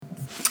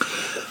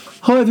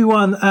Hi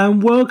everyone,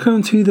 and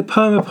welcome to the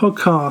Poema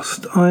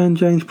podcast. I am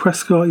James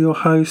Prescott, your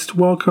host.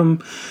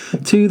 Welcome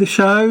to the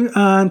show.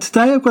 And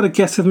today I've got a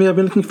guest with me I've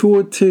been looking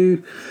forward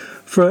to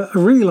for a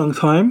really long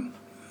time.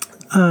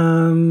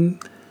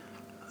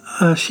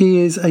 She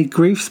is a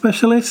grief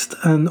specialist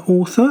and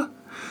author,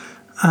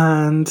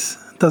 and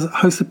does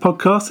host a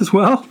podcast as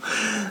well.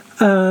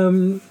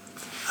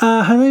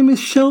 Her name is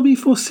Shelby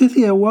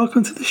Forsythia.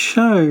 Welcome to the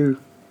show.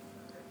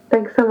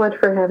 Thanks so much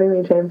for having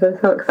me, James. I'm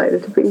so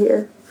excited to be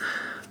here.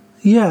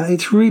 Yeah,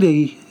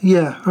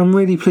 I'm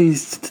really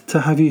pleased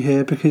to have you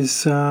here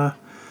because, I've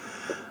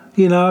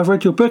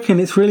read your book and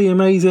it's really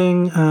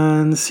amazing,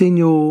 and seen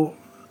your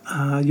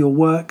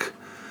work,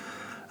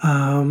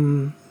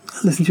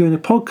 listened to you in a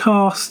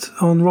podcast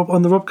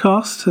on the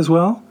Robcast as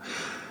well.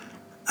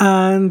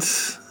 And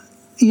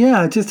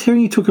yeah, just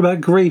hearing you talk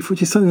about grief,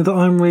 which is something that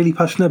I'm really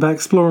passionate about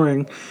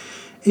exploring,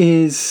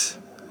 is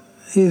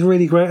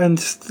really great. And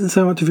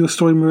so much of your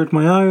story mirrored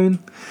my own.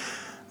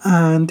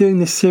 And doing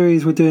this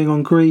series we're doing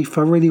on grief,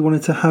 I really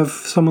wanted to have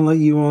someone like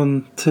you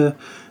on to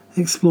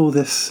explore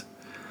this.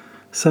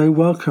 So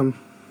welcome.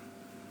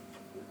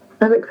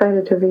 I'm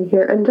excited to be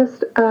here and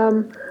just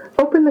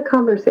open the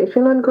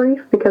conversation on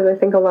grief, because I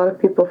think a lot of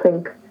people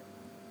think,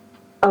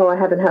 oh, I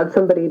haven't had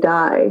somebody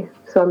die,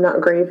 so I'm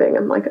not grieving.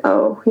 I'm like,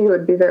 oh, you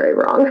would be very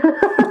wrong.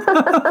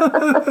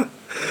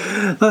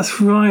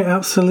 That's right,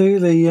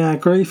 absolutely. Yeah,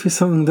 grief is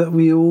something that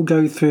we all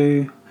go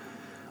through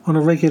on a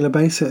regular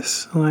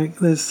basis. Like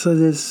there's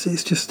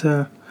it's just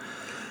as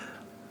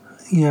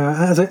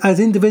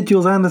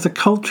individuals and as a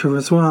culture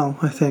as well,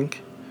 I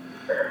think.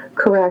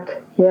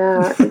 Correct.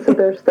 Yeah. So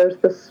there's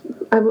this,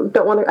 I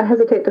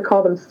hesitate to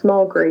call them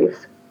small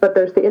griefs, but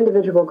there's the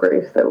individual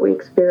griefs that we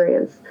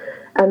experience,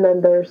 and then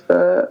there's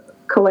the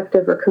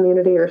collective or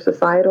community or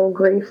societal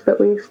griefs that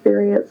we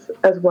experience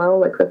as well,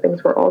 like the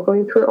things we're all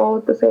going through all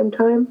at the same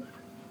time.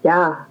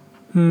 Yeah.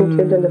 You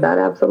tuned into that,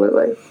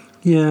 absolutely.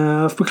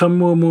 Yeah, I've become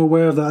more and more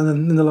aware of that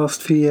in the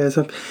last few years.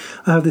 I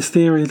have this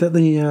theory that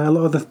a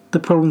lot of the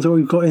problems that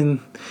we've got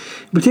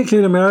particularly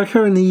in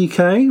America and the UK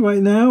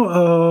right now,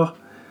 are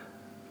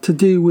to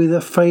do with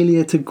a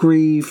failure to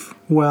grieve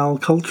well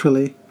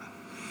culturally.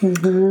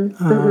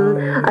 Almost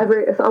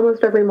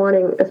every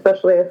morning,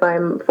 especially if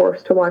I'm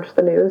forced to watch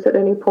the news at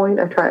any point,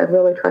 I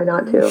really try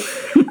not to.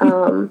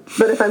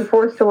 But if I'm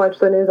forced to watch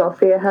the news, I'll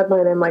see a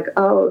headline, I'm like,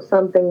 oh,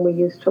 something we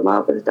used to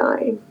love is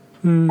dying.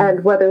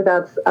 And whether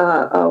that's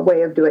a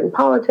way of doing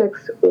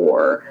politics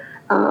or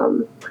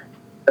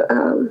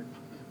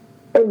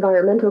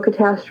environmental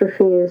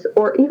catastrophes,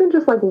 or even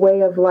just like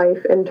way of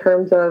life in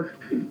terms of,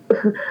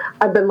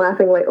 I've been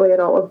laughing lately at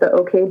all of the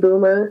OK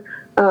Boomer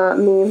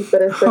memes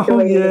that are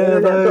circulating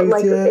on the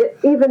internet.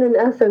 But even in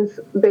essence,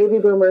 baby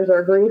boomers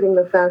are grieving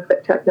the fact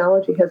that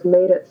technology has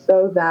made it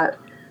so that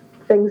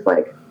things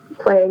like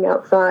playing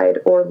outside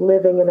or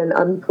living in an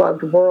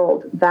unplugged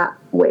world, that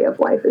way of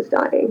life is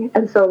dying.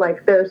 And so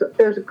like there's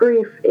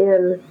grief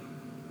in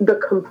the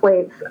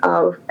complaints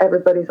of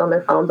everybody's on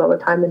their phones all the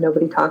time and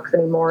nobody talks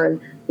anymore, and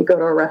you go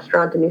to a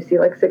restaurant and you see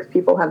like 6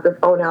 people have their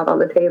phone out on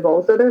the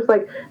table. So there's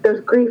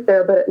grief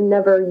there, but it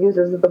never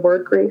uses the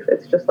word grief.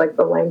 It's just like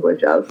the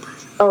language of,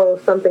 oh,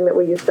 something that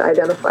we used to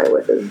identify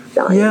with is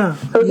dying. Yeah.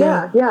 So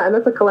yeah, and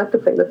that's a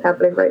collective thing that's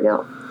happening right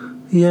now.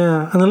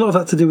 Yeah, and a lot of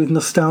that to do with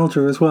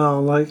nostalgia as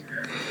well, like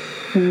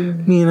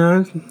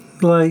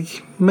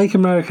like make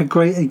America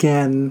great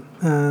again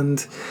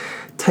and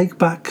take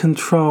back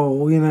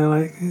control.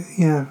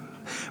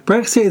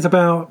 Brexit is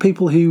about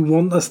people who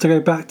want us to go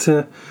back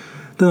to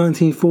the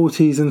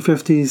 1940s and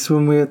 50s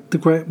when we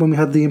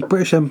had the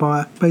British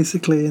Empire,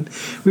 basically, and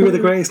we were the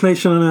greatest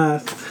nation on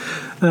earth.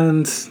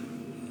 And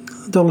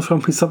Donald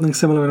Trump is something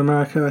similar in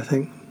America, I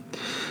think.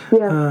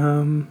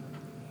 And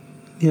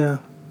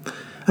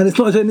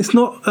it's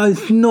not a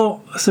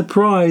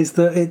surprise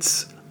that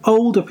it's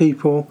older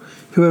people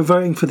who are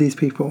voting for these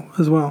people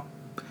as well,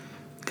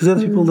 because they're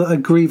the people that are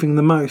grieving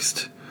the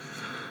most,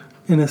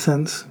 in a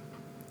sense.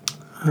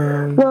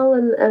 And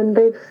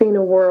they've seen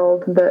a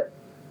world that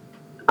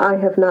I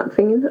have not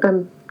seen.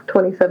 I'm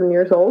 27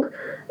 years old,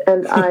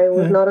 and I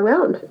was not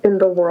around in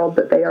the world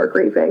that they are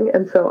grieving,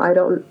 and so I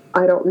don't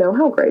know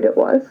how great it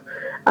was,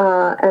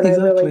 and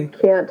exactly.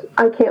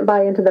 I can't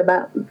buy into the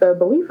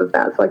belief of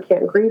that, so I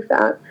can't grieve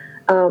that.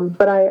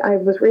 But I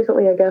was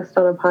recently a guest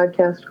on a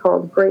podcast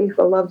called Grieve,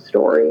 a Love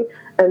Story,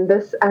 and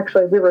this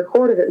actually, we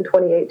recorded it in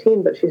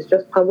 2018, but she's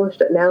just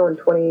published it now in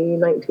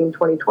 2019,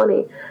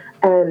 2020.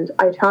 And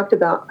I talked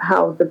about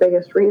how the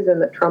biggest reason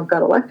that Trump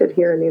got elected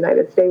here in the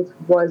United States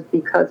was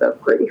because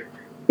of grief,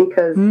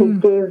 because he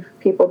gave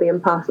people the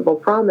impossible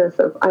promise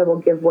of, I will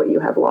give what you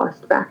have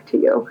lost back to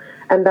you.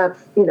 And that's,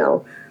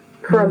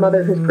 for a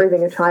mother who's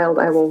grieving a child,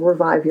 I will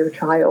revive your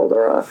child,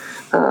 or a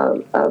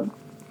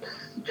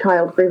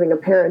child grieving a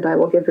parent, I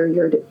will give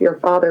your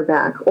father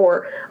back,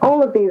 or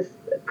all of these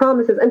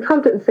promises. And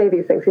Trump didn't say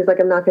these things. He's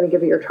like, I'm not going to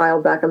give you your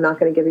child back. I'm not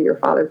going to give you your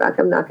father back.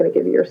 I'm not going to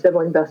give you your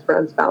sibling, best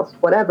friend, spouse,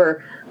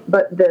 whatever.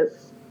 But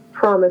this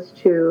promise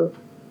to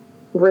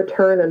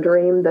return a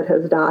dream that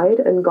has died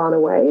and gone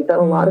away, that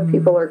a lot of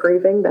people are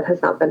grieving, that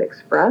has not been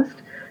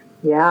expressed,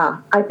 Yeah,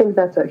 I think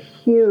that's a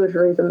huge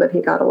reason that he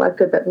got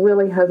elected that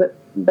really hasn't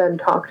been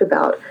talked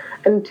about.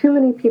 And too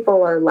many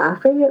people are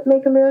laughing at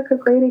Make America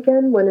Great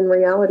Again, when in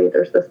reality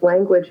there's this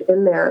language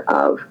in there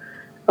of,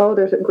 oh,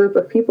 there's a group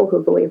of people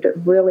who believed it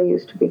really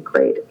used to be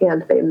great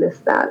and they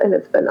missed that and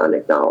it's been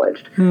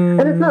unacknowledged.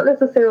 And it's not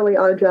necessarily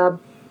our job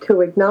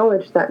to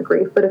acknowledge that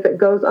grief, but if it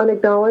goes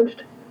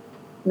unacknowledged,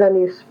 then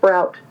you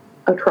sprout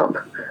a Trump,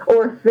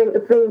 or think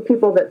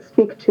people that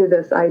speak to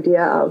this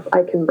idea of,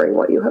 I can bring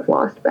what you have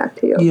lost back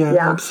to you. Yeah,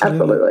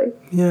 absolutely.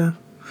 Yeah.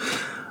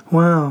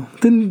 Wow.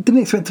 Didn't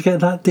expect to get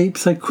that deep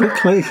so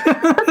quickly.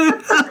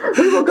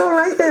 We will go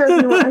right there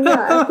if you want.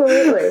 Yeah,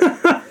 absolutely.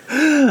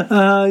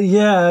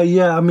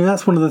 Yeah. I mean,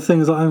 that's one of the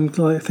things that I'm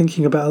like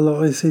thinking about a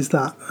lot is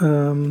that,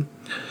 and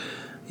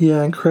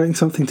creating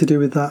something to do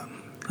with that.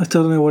 I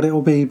still don't know what it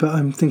will be, but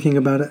I'm thinking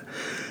about it.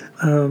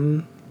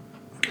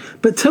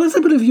 But tell us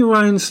a bit of your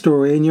own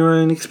story and your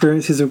own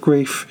experiences of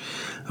grief,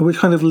 which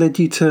kind of led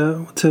you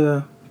to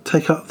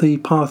take up the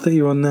path that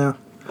you're on now.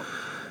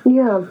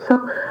 Yeah, so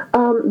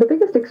the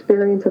biggest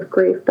experience of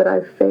grief that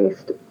I've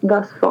faced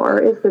thus far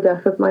is the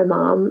death of my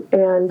mom,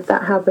 and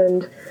that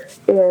happened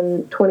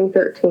in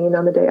 2013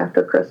 on the day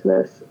after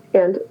Christmas.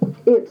 And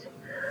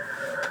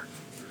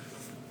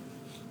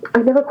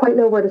I never quite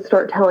know where to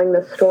start telling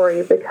this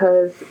story,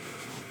 because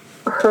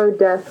her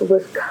death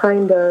was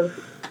kind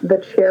of the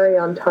cherry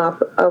on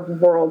top of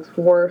world's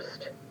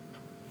worst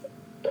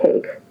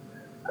cake.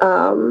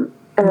 And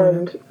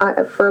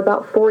for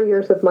about 4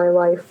 years of my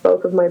life,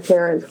 both of my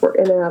parents were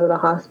in and out of the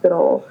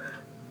hospital.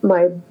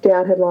 My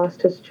dad had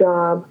lost his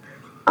job.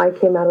 I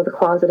came out of the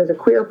closet as a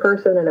queer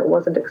person and it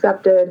wasn't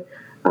accepted,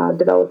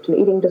 developed an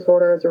eating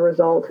disorder as a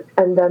result.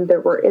 And then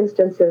there were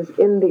instances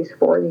in these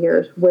 4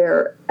 years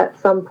where at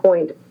some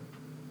point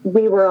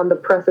we were on the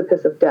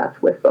precipice of death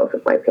with both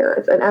of my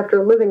parents. And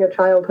after living a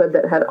childhood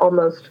that had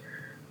almost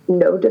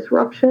no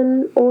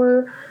disruption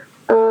or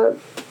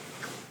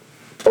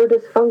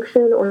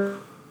dysfunction or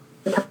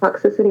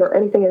toxicity or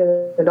anything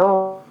at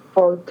all,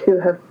 to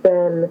have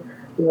been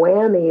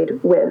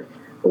whammied with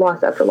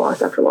loss after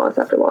loss after loss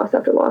after loss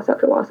after loss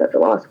after loss after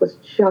loss was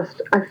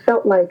just, I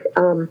felt like,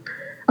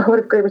 a lot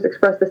of gravers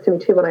express this to me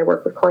too when I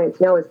work with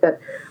clients now, is that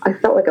I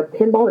felt like a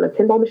pinball in a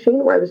pinball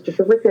machine where I was just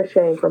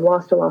ricocheting from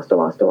loss to loss to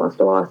loss to loss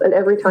to loss. And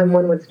every time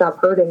one would stop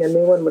hurting, a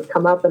new one would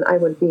come up and I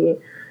would be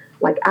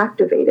like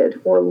activated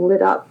or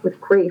lit up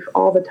with grief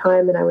all the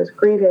time. And I was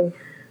grieving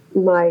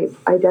my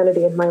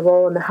identity and my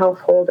role in the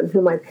household and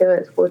who my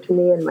parents were to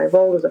me and my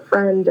role as a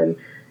friend, and,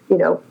 you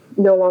know,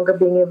 no longer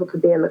being able to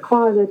be in the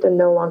closet and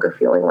no longer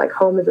feeling like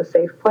home is a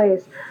safe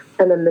place.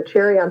 And then the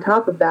cherry on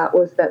top of that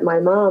was that my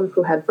mom,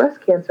 who had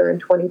breast cancer in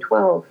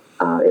 2012,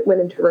 it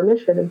went into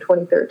remission in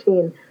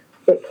 2013.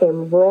 It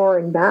came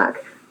roaring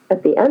back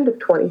at the end of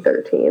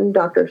 2013.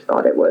 Doctors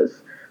thought it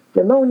was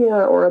pneumonia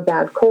or a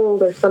bad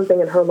cold or something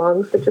in her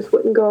lungs that just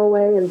wouldn't go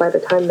away. And by the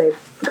time they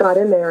got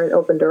in there and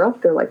opened her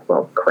up, they're like,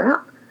 well,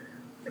 crap,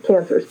 the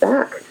cancer's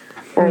back.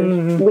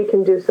 And we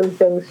can do some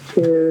things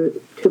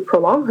to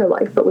prolong her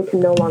life, but we can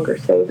no longer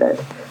save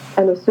it.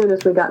 And as soon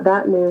as we got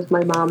that news,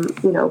 my mom,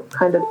 you know,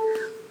 kind of,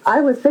 I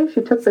would say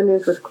she took the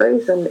news with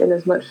grace and in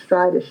as much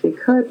stride as she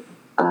could,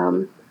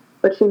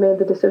 but she made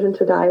the decision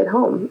to die at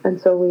home.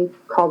 And so we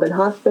called in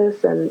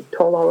hospice and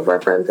told all of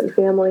our friends and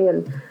family,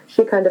 and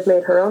she kind of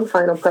made her own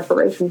final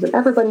preparations. And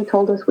everybody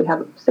told us we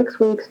have 6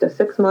 weeks to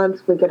 6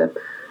 months. We get a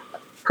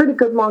pretty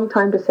good long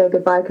time to say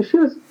goodbye, because she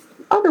was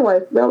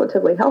otherwise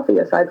relatively healthy,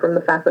 aside from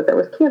the fact that there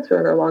was cancer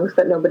in her lungs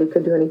that nobody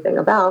could do anything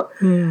about.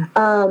 And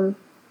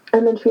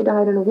then she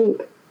died in a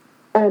week.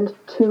 And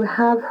to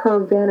have her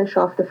vanish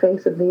off the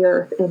face of the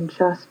earth in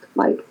just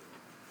like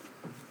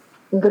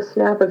the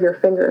snap of your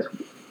fingers,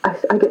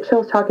 I get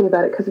chills talking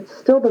about it, because it's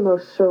still the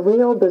most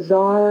surreal,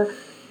 bizarre,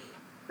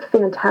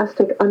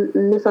 fantastic,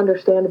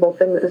 misunderstandable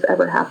thing that has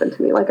ever happened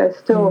to me. Like, I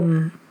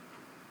still,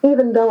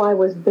 even though I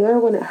was there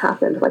when it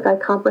happened, like, I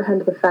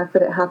comprehend the fact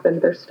that it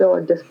happened, there's still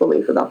a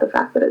disbelief about the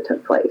fact that it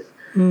took place.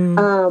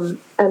 And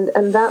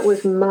that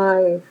was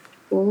my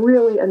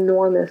really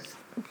enormous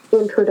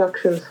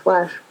introduction /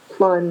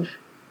 plunge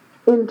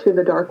into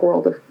the dark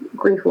world of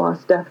grief,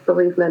 loss, death,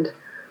 bereavement,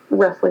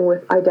 wrestling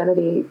with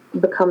identity,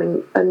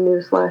 becoming a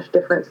new /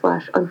 different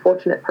 /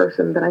 unfortunate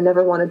person that I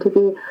never wanted to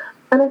be.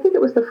 And I think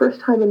it was the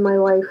first time in my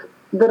life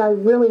that I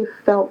really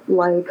felt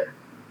like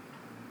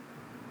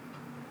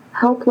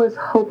helpless,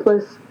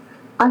 hopeless.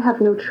 I have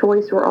no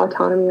choice or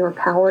autonomy or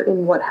power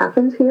in what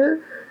happens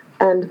here.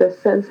 And the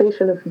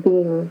sensation of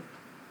being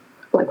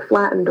like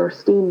flattened or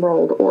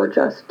steamrolled or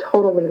just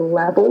totally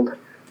leveled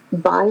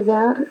by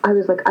that, I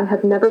was like, I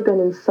have never been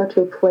in such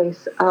a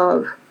place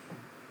of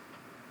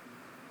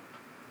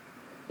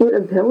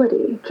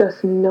inability,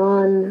 just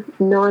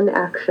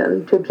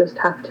non-action, to just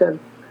have to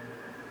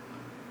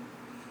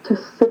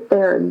sit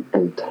there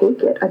and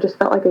take it. I just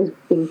felt like I was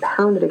being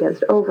pounded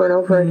against over and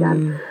over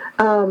again.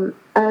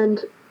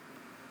 And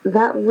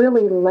that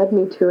really led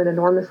me to an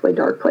enormously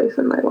dark place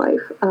in my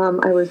life.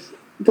 I was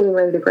getting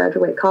ready to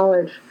graduate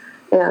college,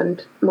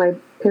 and my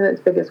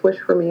parents' biggest wish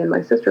for me and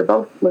my sister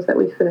both was that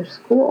we finish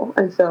school.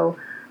 And so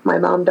my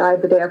mom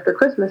died the day after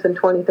Christmas in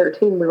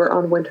 2013. We were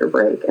on winter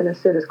break, and as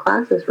soon as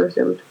classes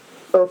resumed,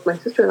 both my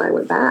sister and I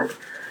went back.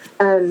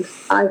 And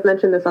I've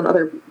mentioned this on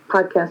other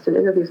podcasts and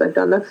interviews I've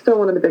done. That's still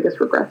one of the biggest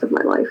regrets of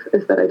my life,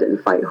 is that I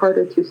didn't fight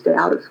harder to stay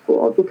out of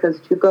school,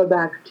 because to go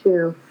back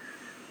to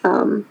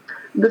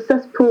the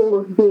cesspool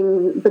of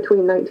being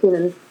between 19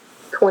 and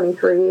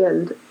 23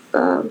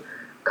 and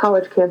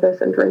college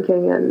campus and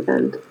drinking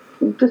and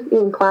just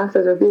being in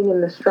classes or being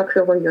in the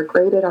structure where you're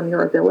graded on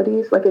your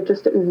abilities, like, it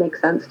just didn't make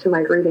sense to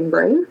my grieving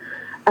brain.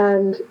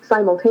 And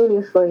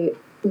simultaneously,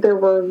 there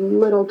were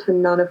little to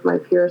none of my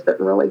peers that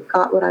really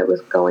got what I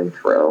was going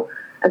through.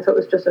 And so it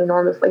was just an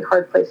enormously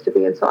hard place to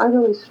be. And so I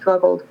really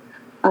struggled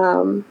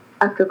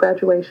after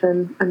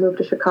graduation. I moved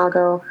to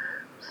Chicago,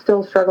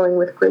 still struggling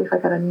with grief. I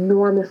got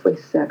enormously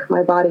sick.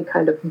 My body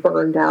kind of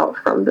burned out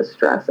from the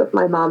stress of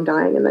my mom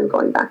dying and then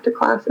going back to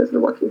classes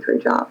and working 3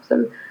 jobs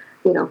and,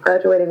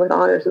 graduating with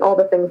honors and all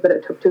the things that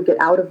it took to get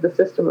out of the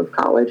system of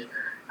college.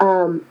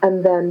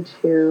 And then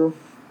to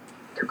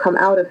come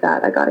out of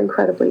that, I got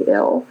incredibly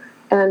ill.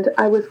 And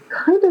I was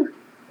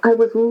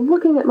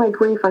looking at my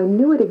grief. I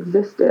knew it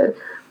existed,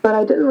 but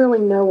I didn't really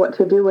know what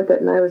to do with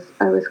it. And I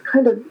was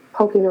kind of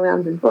poking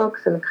around in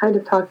books and kind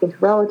of talking to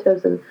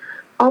relatives and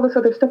all this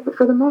other stuff. But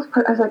for the most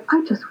part, I was like,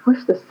 I just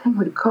wish this thing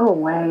would go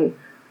away.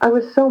 I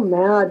was so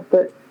mad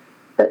that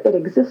it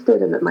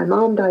existed and that my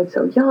mom died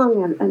so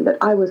young and that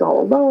I was all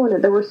alone.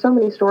 And there were so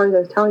many stories I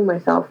was telling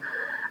myself.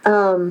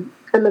 And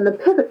then the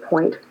pivot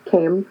point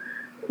came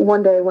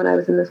one day when I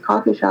was in this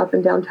coffee shop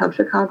in downtown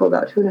Chicago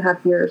about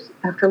 2.5 years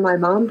after my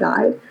mom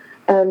died.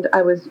 And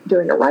I was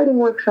doing a writing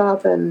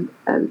workshop and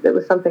it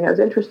was something I was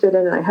interested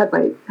in. And I had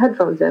my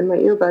headphones in, my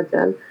earbuds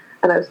in,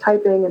 and I was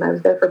typing and I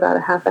was there for about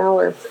a half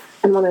hour.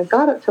 And when I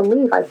got up to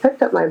leave, I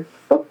picked up my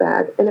book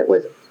bag and it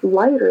was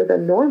lighter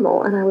than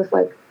normal. And I was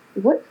like,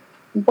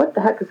 what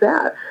the heck is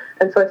that?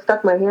 And so I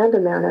stuck my hand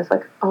in there and I was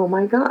like, oh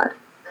my God,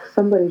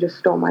 somebody just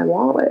stole my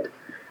wallet.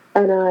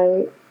 And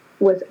I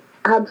was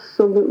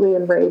absolutely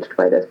enraged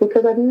by this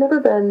because I've never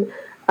been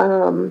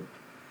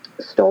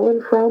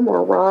stolen from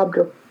or robbed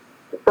or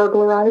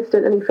burglarized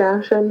in any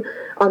fashion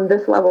on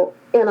this level.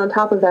 And on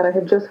top of that, I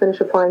had just finished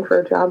applying for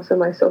a job, so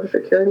my Social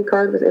Security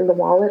card was in the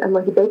wallet. I'm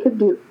like, they could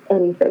do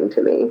anything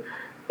to me.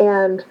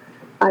 And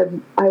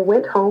I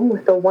went home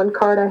with the one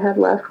card I had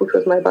left, which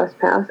was my bus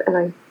pass, and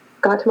I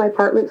got to my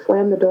apartment,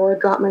 slammed the door,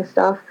 dropped my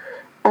stuff,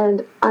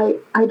 and I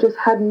just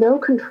had no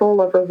control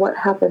over what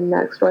happened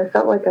next, or I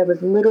felt like I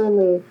was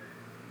literally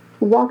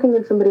walking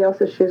in somebody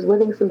else's shoes,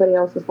 living somebody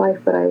else's life,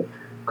 but I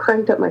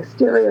cranked up my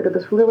stereo to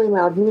this really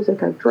loud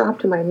music. I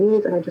dropped to my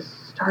knees and I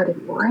just started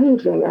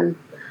raging and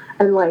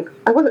like,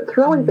 I wasn't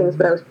throwing things,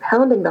 but I was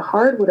pounding the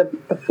hardwood of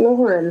the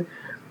floor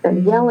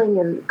and yelling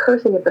and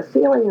cursing at the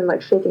ceiling and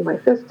like shaking my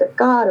fists at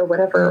God or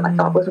whatever I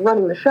thought was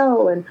running the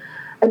show and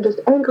just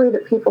angry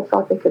that people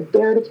thought they could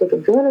dare to take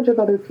advantage of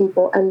other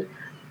people. And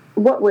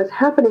what was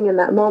happening in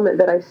that moment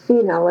that I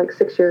see now, like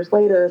 6 years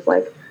later, is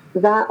like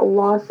that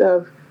loss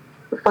of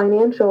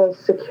financial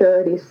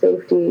security,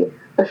 safety,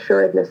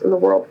 assuredness in the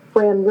world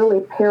ran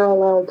really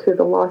parallel to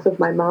the loss of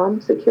my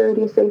mom's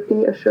security,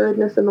 safety,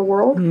 assuredness in the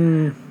world.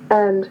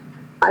 And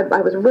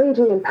I was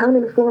raging and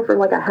pounding the floor for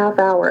like a half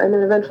hour, and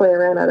then eventually I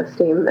ran out of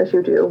steam, as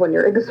you do when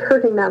you're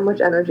exerting that much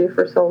energy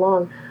for so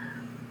long.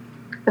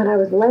 And I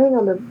was laying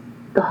on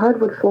the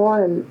hardwood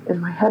floor,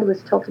 and my head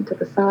was tilted to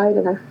the side,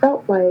 and I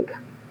felt like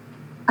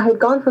I had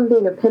gone from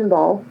being a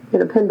pinball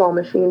in a pinball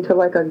machine to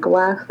like a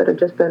glass that had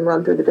just been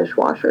run through the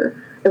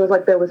dishwasher. It was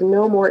like there was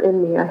no more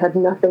in me. I had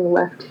nothing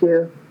left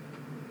to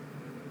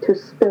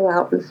spill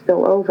out and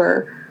spill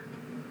over.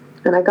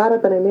 And I got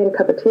up and I made a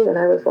cup of tea, and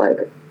I was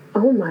like,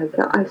 oh my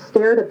God. I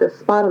stared at this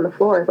spot on the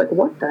floor. I was like,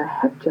 what the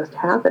heck just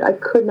happened? I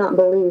could not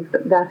believe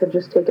that had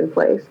just taken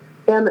place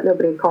and that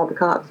nobody had called the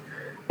cops.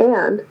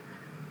 And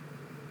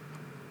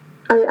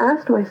I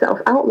asked myself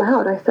out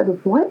loud, I said,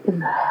 what in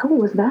the hell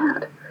was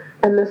that?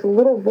 And this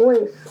little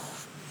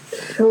voice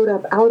showed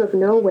up out of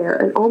nowhere,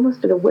 and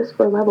almost at a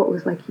whisper level, it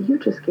was like, you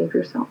just gave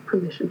yourself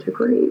permission to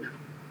grieve.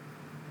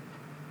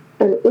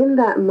 And in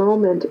that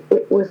moment,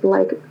 it was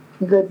like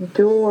the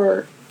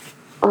door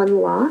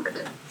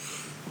unlocked,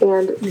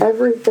 and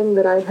everything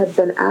that I had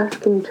been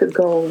asking to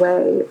go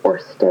away or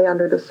stay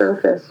under the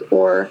surface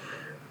or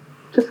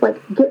just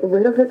like get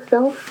rid of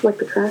itself, like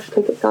the trash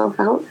take itself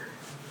out,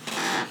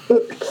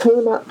 it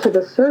came up to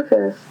the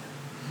surface,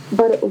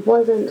 but it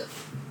wasn't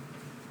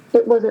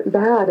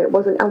bad. It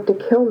wasn't out to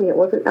kill me. It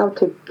wasn't out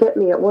to get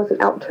me. It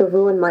wasn't out to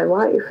ruin my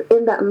life.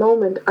 In that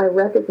moment, I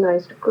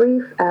recognized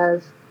grief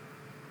as,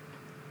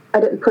 I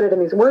didn't put it in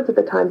these words at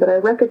the time, but I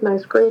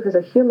recognized grief as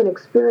a human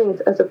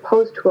experience as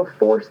opposed to a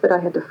force that I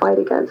had to fight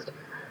against.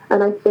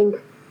 And I think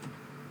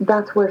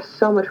that's where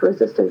so much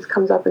resistance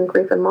comes up in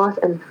grief and loss.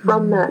 And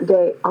from that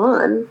day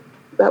on,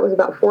 that was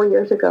about 4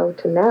 years ago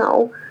to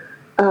now,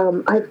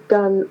 I've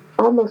done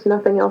almost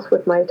nothing else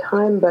with my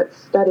time but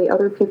study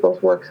other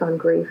people's works on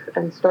grief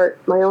and start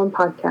my own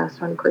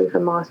podcast on grief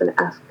and loss and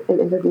ask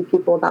and interview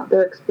people about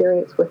their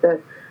experience with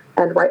it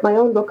and write my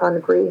own book on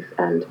grief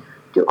and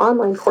do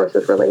online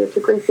courses related to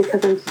grief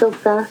because I'm so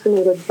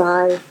fascinated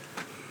by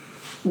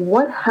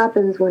what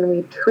happens when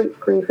we treat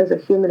grief as a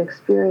human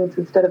experience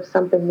instead of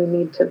something we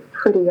need to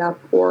pretty up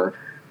or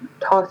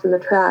toss in the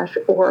trash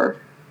or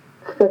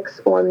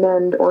fix or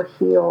mend or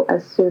heal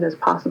as soon as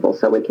possible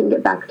so we can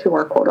get back to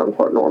our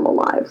quote-unquote normal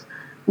lives.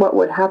 What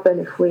would happen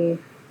if we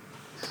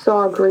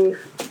saw grief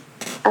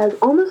as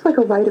almost like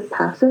a rite of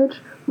passage,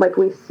 like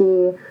we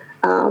see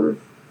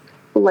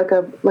like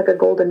a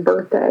golden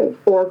birthday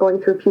or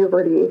going through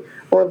puberty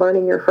or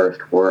learning your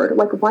first word.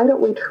 Like, why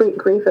don't we treat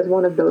grief as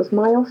one of those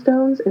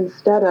milestones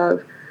instead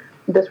of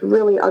this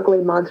really ugly,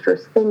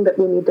 monstrous thing that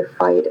we need to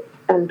fight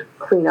and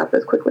clean up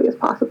as quickly as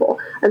possible?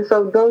 And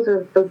so those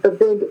are the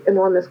big,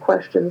 enormous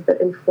questions that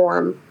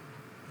inform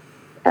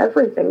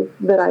everything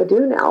that I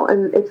do now.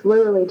 And it's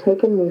literally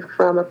taken me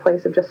from a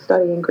place of just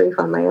studying grief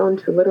on my own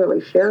to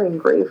literally sharing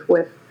grief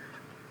with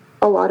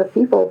a lot of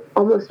people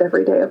almost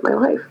every day of my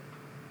life.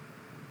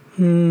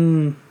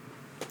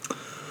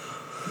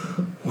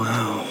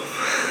 Wow.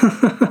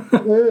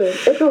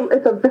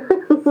 It's a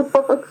very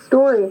long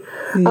story.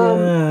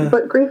 Yeah.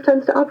 But grief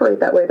tends to operate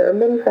that way. There are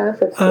many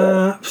facets to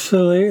it.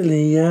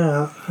 Absolutely,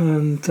 yeah.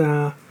 And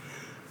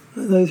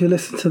those who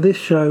listen to this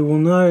show will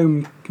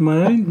know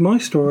my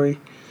story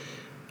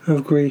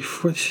of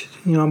grief, which,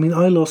 you know, I mean,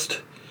 I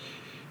lost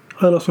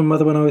my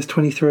mother when I was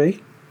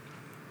 23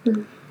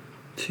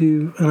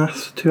 to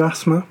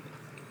asthma.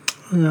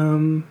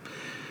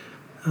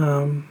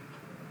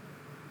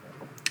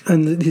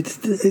 And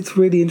it's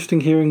really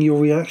interesting hearing your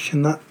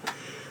reaction, that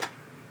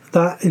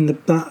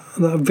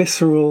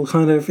visceral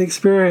kind of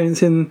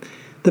experience in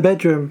the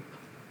bedroom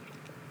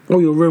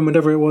or your room,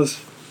 whatever it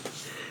was,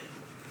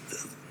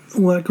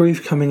 all that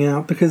grief coming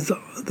out, because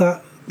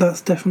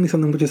that's definitely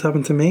something which has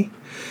happened to me.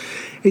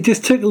 It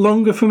just took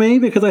longer for me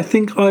because I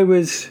think I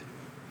was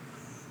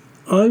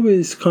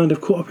kind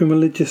of caught up in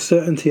religious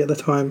certainty at the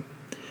time.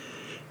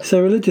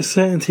 So religious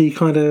certainty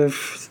kind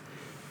of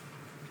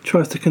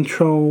tries to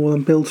control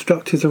and build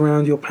structures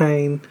around your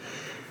pain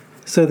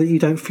so that you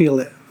don't feel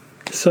it.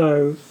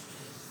 So,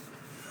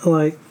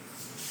 like,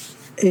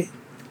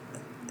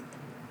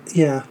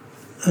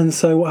 and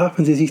so what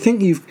happens is you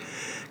think you've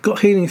got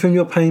healing from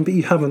your pain, but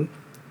you haven't,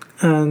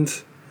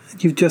 and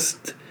you've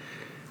just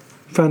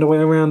found a way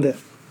around it.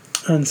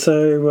 And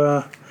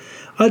so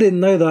I didn't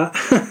know that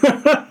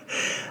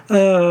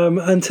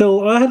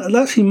until I had,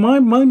 actually my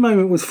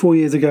moment was 4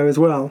 years ago as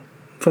well,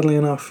 funnily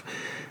enough.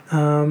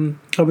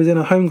 I was in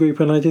a home group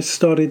and I just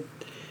started,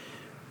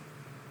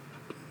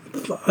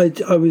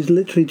 I was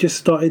literally just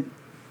started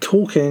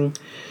talking.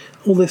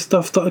 All this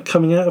stuff started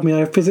coming out of me.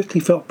 I physically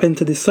felt pinned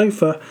to this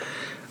sofa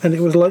and it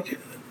was like,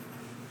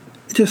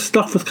 just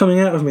stuff was coming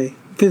out of me.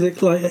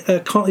 Physically, like, I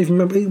can't even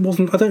remember,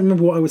 I don't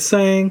remember what I was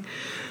saying.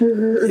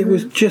 It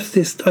was just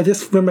this, I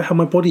just remember how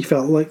my body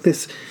felt, like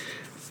this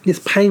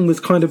pain was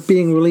kind of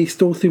being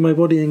released all through my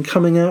body and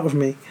coming out of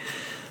me.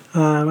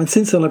 And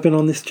since then I've been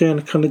on this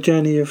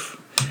journey of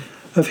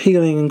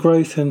healing and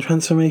growth and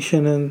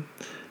transformation and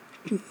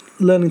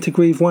learning to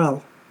grieve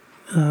well.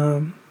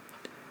 And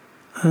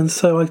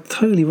so I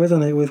totally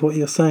resonate with what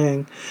you're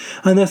saying.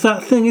 And there's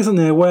that thing, isn't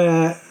there,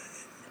 where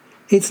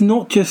it's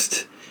not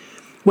just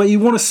where you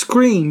want to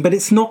scream, but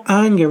it's not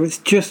anger, it's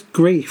just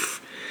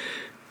grief.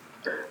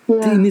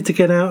 That you need to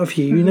get out of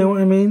you. You know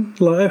what I mean?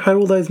 Like, I've had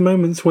all those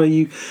moments where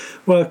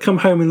I come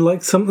home and,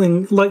 like,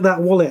 something like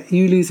that wallet,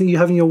 you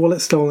having your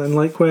wallet stolen,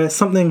 like where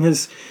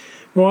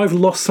I've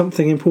lost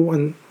something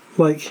important,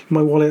 like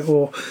my wallet,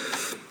 or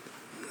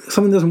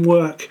something doesn't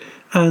work,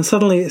 and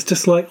suddenly it's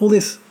just like all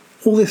this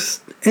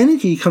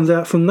energy comes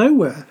out from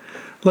nowhere.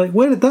 Like,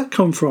 where did that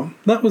come from?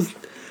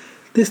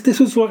 This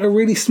was like a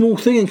really small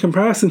thing in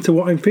comparison to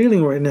what I'm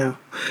feeling right now,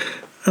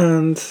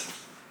 and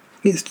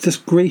it's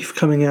just grief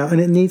coming out,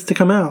 and it needs to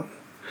come out.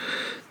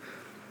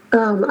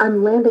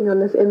 I'm landing on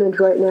this image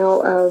right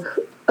now of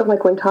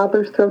like when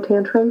toddlers throw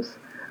tantrums.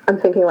 I'm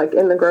thinking, like,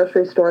 in the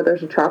grocery store,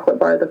 there's a chocolate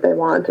bar that they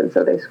want, and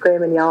so they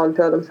scream and yell and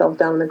throw themselves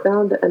down on the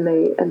ground, and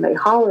they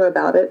holler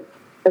about it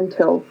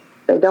until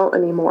they don't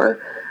anymore.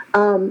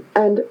 And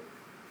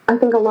I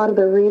think a lot of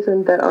the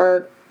reason that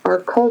our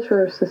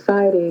culture,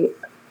 society,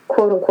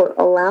 quote unquote,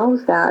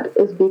 allows that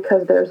is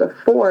because there's a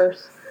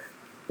force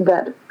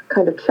that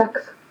kind of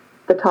checks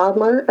the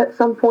toddler at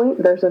some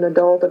point. There's an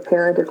adult, a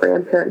parent, a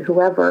grandparent,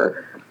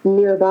 whoever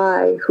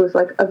nearby who's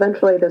like,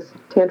 eventually this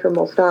tantrum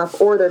will stop,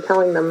 or they're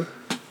telling them,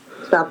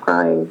 stop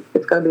crying,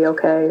 it's going to be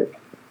okay,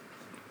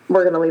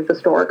 we're going to leave the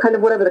store, kind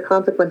of whatever the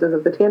consequences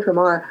of the tantrum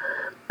are.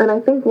 And I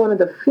think one of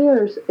the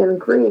fears in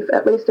grief,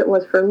 at least it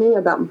was for me,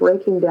 about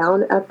breaking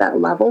down at that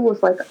level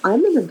was like,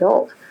 I'm an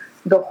adult.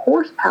 The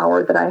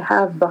horsepower that I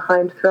have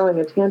behind throwing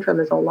a tantrum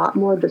is a lot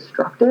more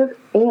destructive,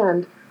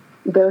 and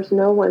there's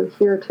no one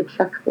here to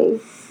check me.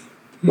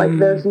 Like,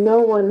 there's no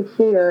one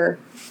here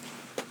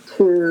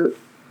to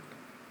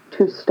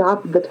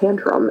stop the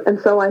tantrum. And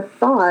so I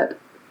thought,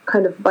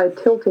 kind of by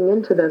tilting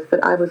into this,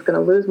 that I was going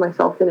to lose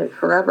myself in it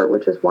forever,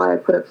 which is why I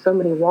put up so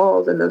many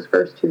walls in those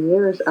first 2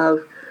 years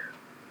of,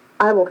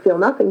 I will feel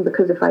nothing,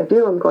 because if I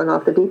do, I'm going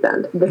off the deep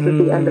end. This is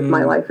the end of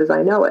my life as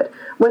I know it.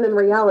 When in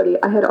reality,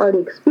 I had already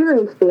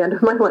experienced the end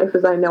of my life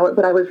as I know it,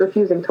 but I was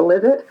refusing to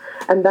live it.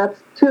 And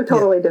that's two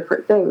totally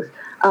different things.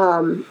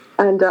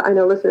 And I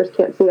know listeners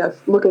can't see us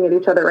looking at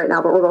each other right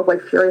now, but we're both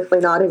like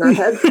furiously nodding our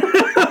heads. We're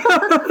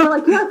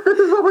like, yes, this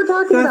is what we're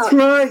talking about. That's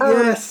right.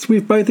 Yes,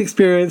 we've both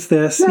experienced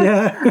this.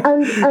 Yes.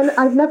 And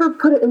I've never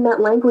put it in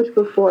that language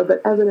before, but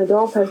as an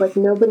adult, I was like,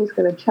 nobody's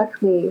going to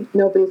check me.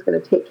 Nobody's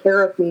going to take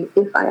care of me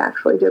if I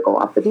actually do go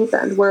off the deep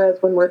end.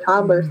 Whereas when we're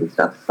toddlers and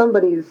stuff,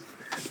 somebody's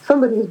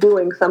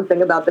doing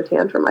something about the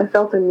tantrum. I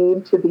felt a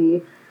need to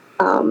be,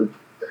 I'm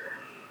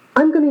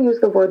going to use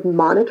the word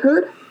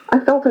monitored. I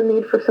felt a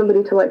need for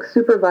somebody to like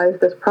supervise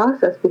this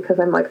process, because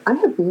I'm like, I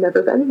have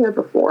never been here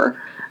before.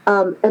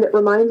 And it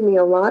reminds me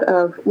a lot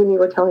of when you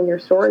were telling your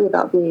story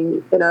about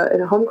being in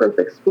a home group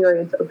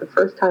experience. Of the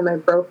first time I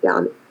broke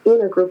down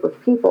in a group of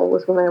people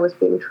was when I was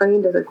being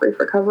trained as a grief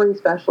recovery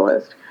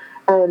specialist.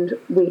 And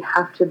we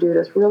have to do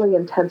this really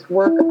intense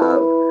work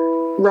of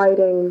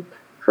writing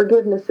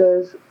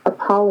forgivenesses,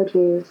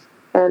 apologies,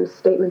 and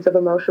statements of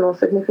emotional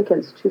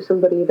significance to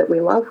somebody that we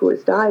love who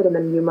has died, and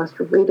then you must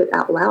read it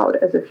out loud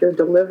as if you're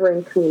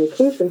delivering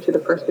communication to the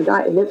person who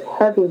died. And it's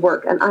heavy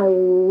work, and I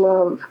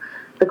love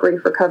the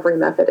grief recovery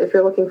method. If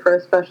you're looking for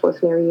a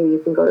specialist near you, you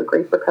can go to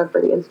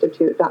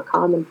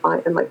griefrecoveryinstitute.com and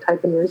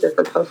type in your zip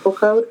or postal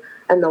code,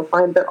 and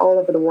they're all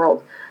over the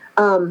world.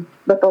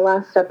 But the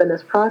last step in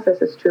this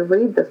process is to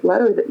read this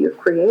letter that you've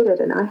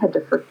created, and I had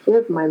to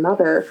forgive my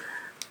mother,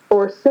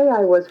 or say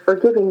I was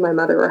forgiving my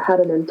mother, or had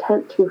an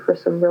intent to, for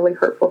some really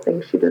hurtful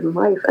things she did in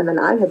life, and then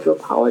I had to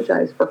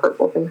apologize for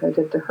hurtful things I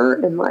did to her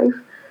in life,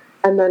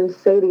 and then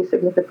say these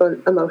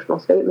significant emotional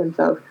statements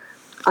of,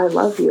 I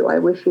love you, I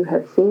wish you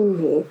had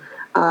seen me,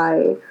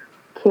 I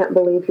can't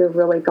believe you're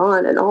really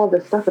gone, and all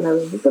this stuff. And I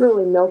was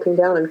literally melting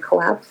down and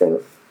collapsing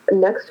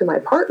next to my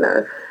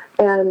partner.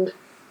 And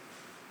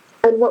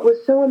what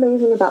was so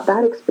amazing about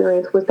that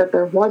experience was that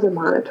there was a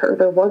monitor,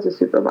 there was a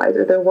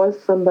supervisor, there was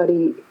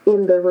somebody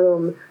in the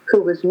room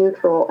who was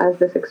neutral as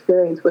this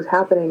experience was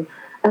happening.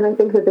 And I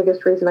think the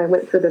biggest reason I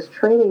went through this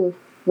training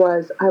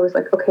was I was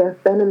like, okay,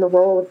 I've been in the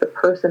role of the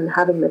person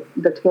having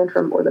the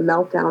tantrum or the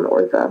meltdown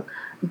or the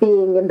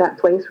being in that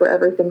place where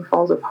everything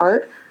falls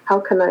apart. How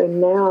can I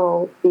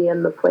now be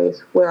in the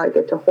place where I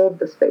get to hold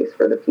the space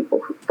for the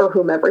people for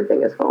whom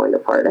everything is falling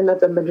apart? And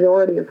that's a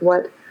majority of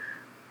what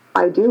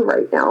I do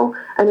right now.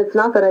 And it's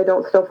not that I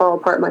don't still fall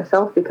apart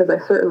myself, because I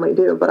certainly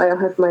do, but I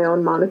have my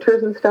own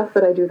monitors and stuff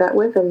that I do that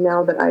with. And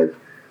now that I've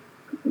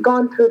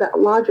gone through that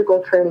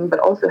logical training, but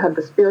also had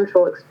the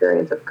spiritual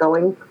experience of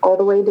going all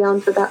the way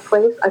down to that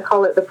place, I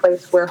call it the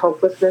place where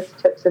hopelessness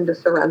tips into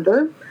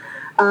surrender.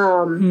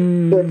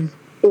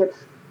 It's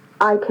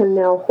I can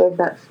now hold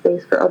that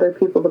space for other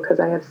people because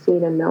I have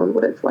seen and known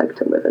what it's like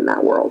to live in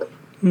that world.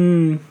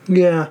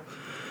 Yeah.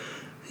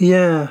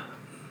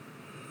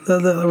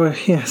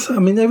 Yes. I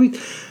mean, every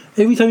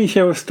time you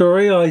share a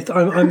story,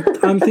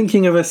 I'm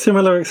thinking of a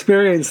similar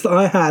experience that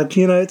I had.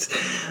 You know, it's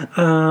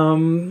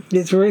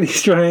really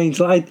strange.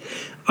 I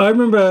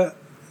remember,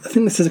 I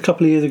think this is a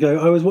couple of years ago,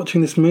 I was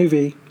watching this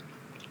movie.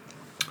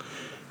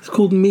 It's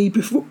called Me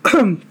Before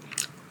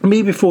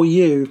Me Before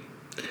You.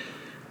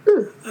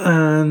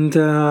 And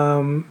I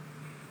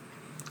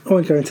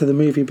won't go into the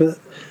movie, but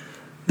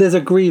there's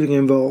a grieving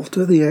involved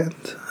at the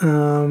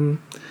end.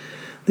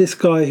 This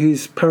guy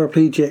who's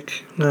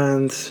paraplegic,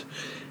 and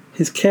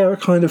his carer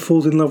kind of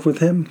falls in love with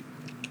him,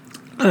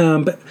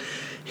 but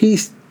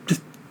he's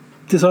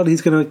decided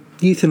he's going to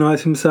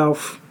euthanize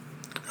himself.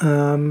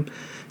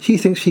 She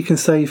thinks she can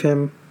save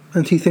him,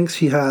 and he thinks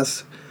she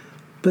has,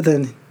 but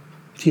then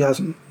she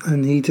hasn't,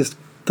 and he just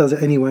does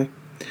it anyway.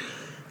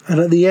 And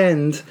at the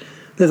end,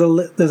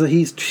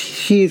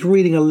 she is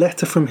reading a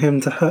letter from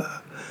him to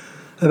her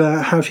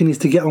about how she needs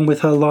to get on with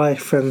her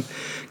life, and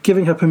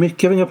giving her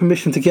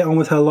permission to get on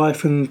with her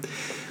life, and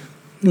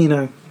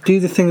do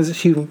the things that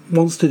she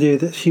wants to do,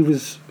 that she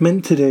was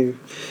meant to do,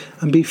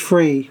 and be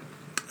free.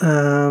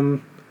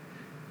 So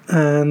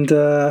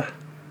I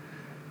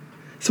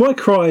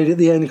cried at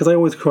the end, because I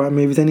always cry at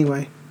movies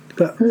anyway.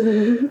 But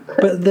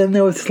then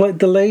there was this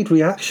delayed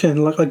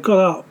reaction. Like, I got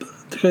up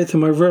to go to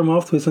my room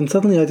afterwards, and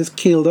suddenly I just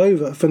keeled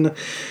over for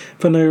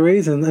no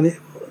reason, and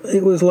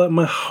it was like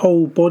my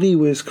whole body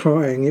was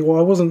crying. It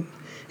wasn't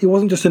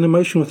just an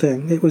emotional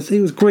thing. It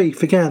was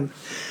grief again,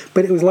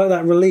 but it was like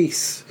that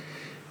release,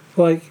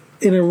 like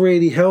in a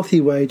really healthy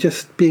way,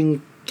 just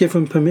being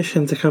given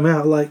permission to come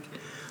out. Like,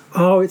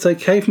 oh, it's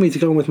okay for me to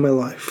go on with my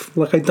life.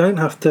 Like, I don't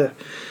have to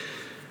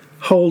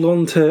hold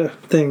on to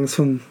things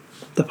from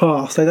the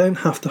past. I don't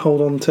have to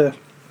hold on to.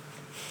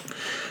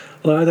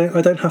 Like,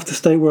 I don't have to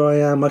stay where I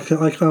am. I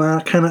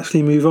can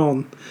actually move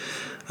on.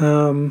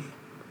 When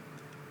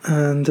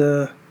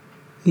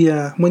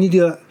you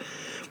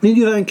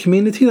do that in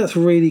community, that's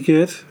really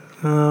good.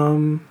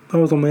 I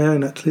was on my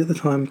own actually at the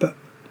time, but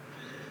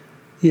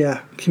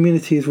yeah,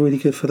 community is really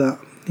good for that.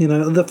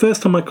 The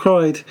first time I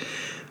cried,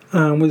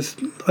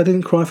 I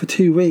didn't cry for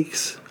 2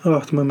 weeks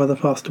after my mother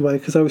passed away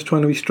because I was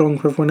trying to be strong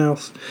for everyone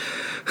else.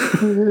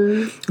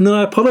 Mm-hmm. And then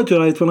I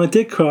apologised when I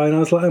did cry, and I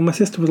was like, and my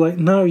sister was like,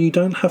 "No, you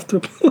don't have to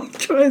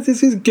apologise.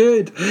 This is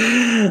good."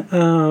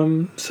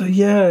 So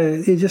yeah,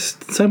 it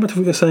just so much of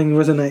what you're saying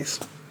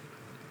resonates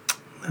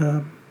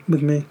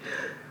with me.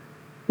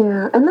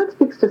 Yeah, and that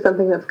speaks to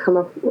something that's come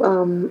up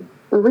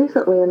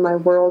recently in my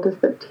world, is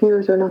that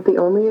tears are not the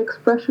only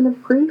expression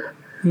of grief.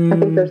 I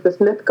think there's this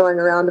myth going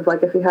around of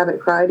like, if you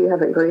haven't cried, you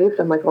haven't grieved.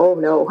 I'm like, oh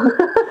no.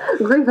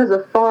 Grief has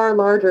a far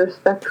larger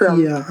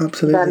spectrum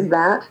than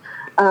that,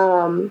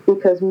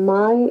 because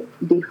my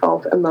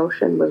default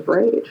emotion was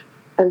rage.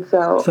 And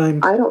so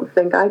I don't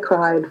think I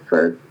cried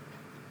for,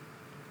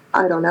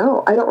 I don't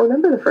know. I don't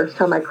remember the first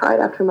time I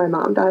cried after my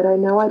mom died. I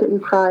know I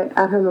didn't cry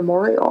at her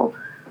memorial.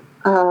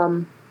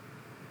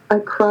 I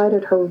cried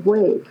at her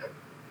wake,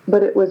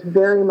 but it was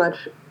very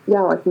much,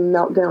 like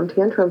meltdown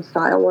tantrum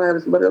style, where I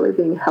was literally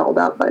being held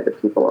up by the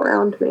people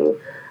around me.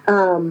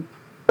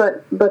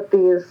 But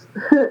these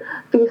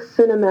these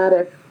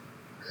cinematic,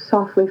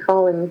 softly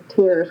falling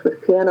tears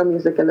with piano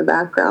music in the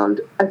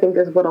background, I think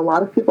is what a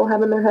lot of people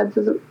have in their heads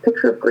as a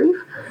picture of grief.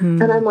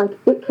 And I'm like,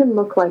 it can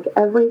look like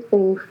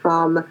everything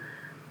from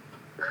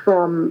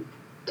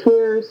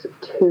tears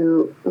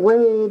to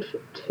rage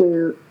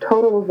to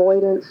total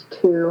avoidance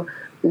to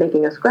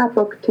making a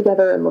scrapbook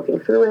together and looking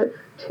through it,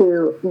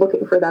 to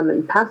looking for them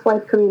in past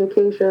life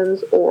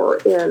communications or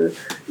in,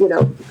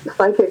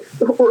 psychic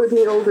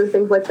ordeals or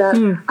things like that.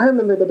 I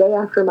remember the day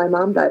after my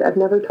mom died. I've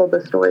never told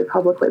this story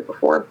publicly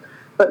before,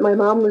 but my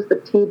mom was the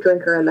tea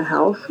drinker in the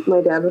house.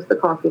 My dad was the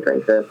coffee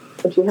drinker,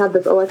 and she had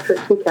this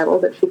electric tea kettle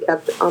that she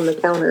kept on the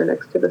counter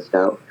next to the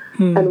stove.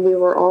 And we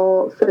were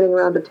all sitting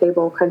around a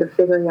table kind of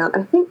figuring out,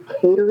 I think,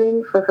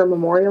 catering for her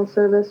memorial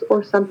service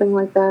or something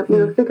like that. We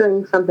were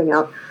figuring something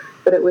out.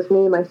 But it was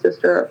me, my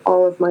sister,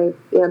 all of my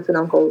aunts and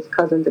uncles,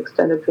 cousins,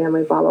 extended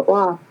family, blah, blah,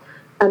 blah.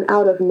 And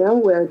out of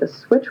nowhere, the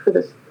switch for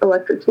this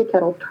electric tea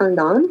kettle turned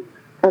on,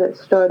 and it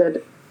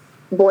started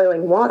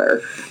boiling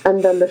water.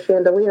 And then the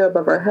chandelier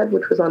above our head,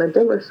 which was on a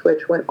dimmer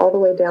switch, went all the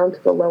way down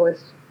to the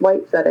lowest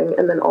light setting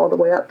and then all the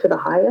way up to the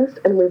highest.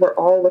 And we were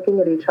all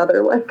looking at each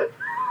other like,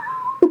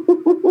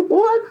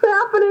 what's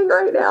happening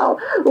right now?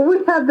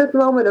 We had this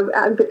moment of,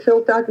 I get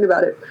chills talking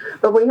about it,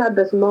 but we had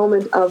this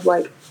moment of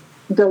like,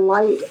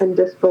 delight and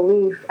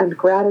disbelief and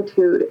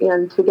gratitude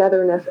and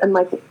togetherness, and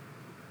like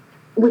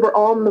we were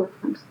all in the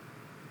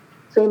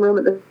same room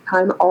at the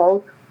time,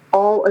 all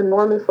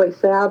enormously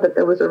sad that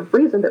there was a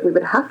reason that we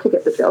would have to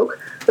get the joke,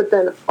 but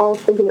then all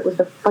thinking it was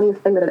the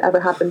funniest thing that had ever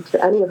happened to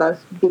any of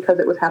us because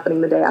it was happening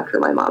the day after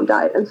my mom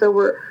died. And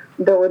so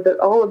there were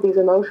all of these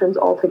emotions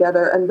all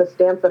together, and the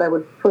stamp that I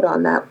would put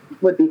on that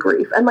would be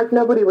grief. And like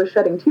nobody was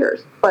shedding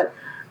tears, but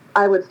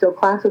I would still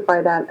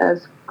classify that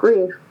as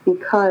grief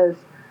because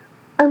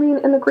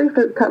and the grief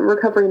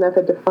recovery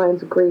method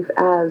defines grief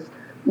as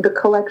the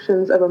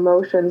collections of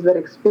emotions that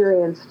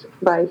experienced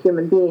by a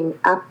human being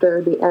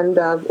after the end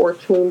of or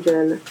change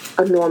in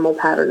a normal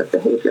pattern of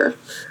behavior.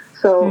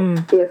 So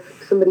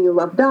if somebody you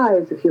love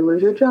dies, if you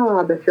lose your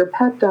job, if your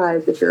pet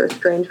dies, if you're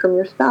estranged from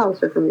your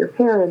spouse or from your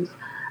parents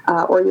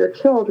or your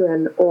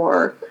children,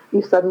 or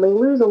you suddenly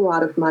lose a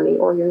lot of money,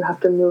 or you have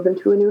to move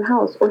into a new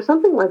house or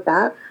something like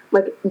that,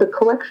 like the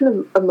collection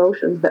of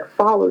emotions that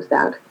follows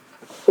that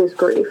is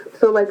grief.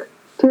 So like,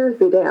 tears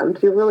be damned,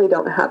 you really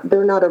don't have,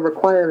 they're not a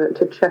requirement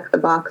to check the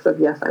box of,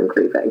 yes, I'm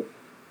grieving.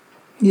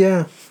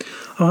 Yeah.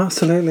 Oh,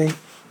 absolutely.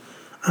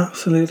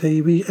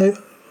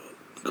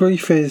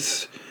 Grief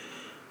is,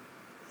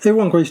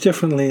 everyone grieves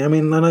differently. I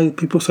mean, I know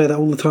people say that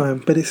all the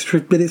time, but it's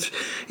true. But it's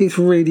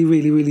really,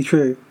 really, really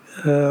true.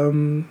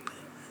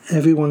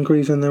 Everyone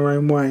grieves in their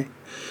own way.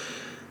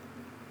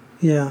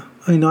 Yeah.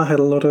 I mean, I had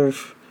a lot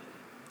of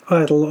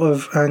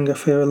anger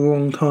for a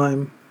long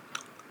time,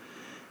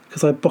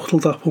 because I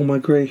bottled up all my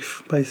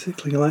grief,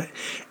 basically. Like,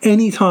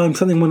 anytime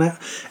something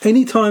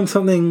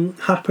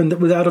happened that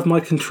was out of my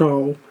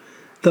control,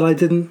 that I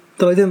didn't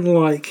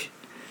like,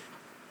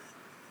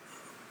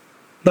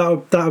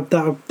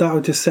 that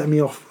would just set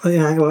me off.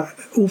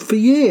 For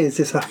years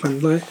this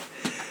happened. Like,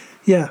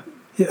 yeah,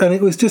 and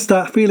it was just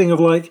that feeling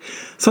of like,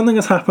 something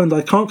has happened,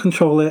 I can't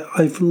control it,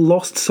 I've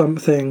lost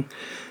something,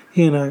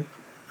 and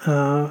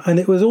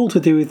it was all to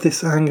do with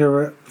this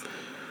anger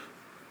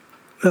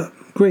at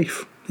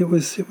grief. It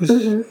was,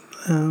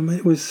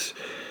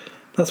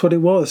 that's what it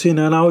was, and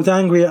I was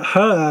angry at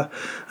her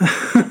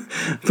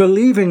for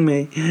leaving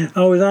me.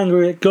 I was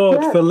angry at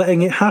God for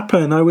letting it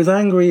happen. I was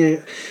angry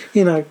at,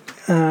 and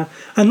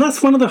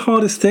that's one of the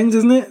hardest things,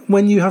 isn't it?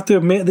 When you have to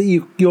admit that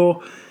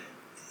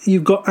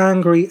you've got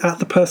angry at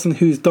the person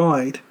who's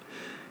died.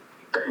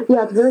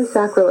 Yeah, it's very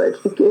sacrilege.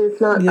 It's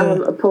not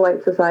a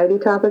polite society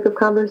topic of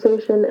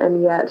conversation,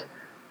 and yet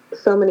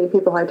so many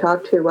people I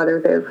talk to, whether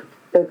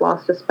they've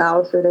lost a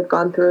spouse, or they've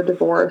gone through a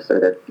divorce, or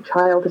their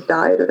child has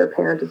died, or their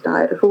parent has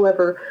died, or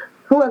whoever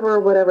or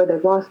whatever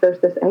they've lost, there's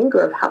this anger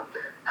of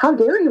how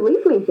dare you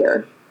leave me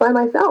here by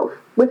myself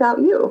without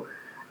you.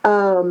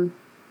 That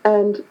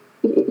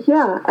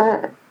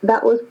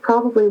was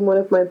probably one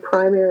of my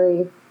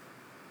primary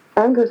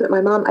angers at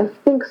my mom, I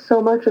think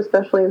so much,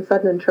 especially in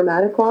sudden and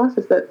traumatic loss,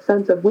 is that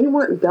sense of we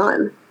weren't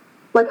done.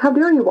 Like, how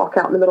dare you walk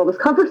out in the middle of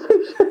this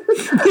conversation?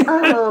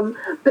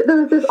 There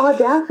was this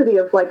audacity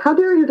of, like, how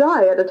dare you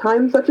die at a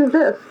time such as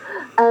this?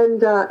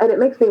 And it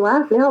makes me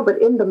laugh now, but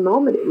in the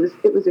moment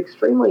it was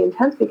extremely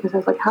intense, because I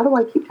was like, how do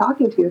I keep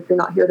talking to you if you're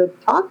not here to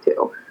talk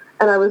to?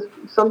 And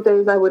some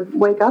days I would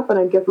wake up and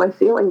I'd give my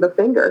ceiling the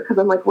finger, because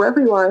I'm like, wherever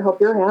you are, I hope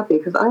you're happy,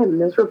 because I am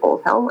miserable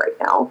as hell right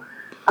now.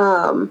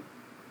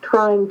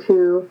 Trying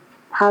to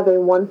have a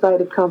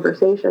one-sided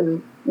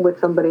conversation with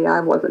somebody I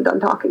wasn't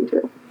done talking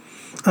to.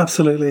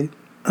 Absolutely.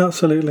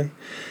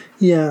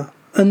 Yeah.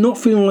 And not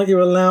feeling like you're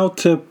allowed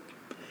to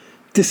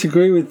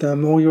disagree with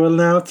them, or you're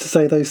allowed to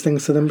say those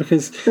things to them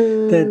because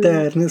they're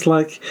dead, and it's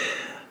like,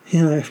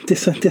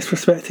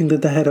 disrespecting the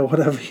dead or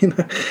whatever,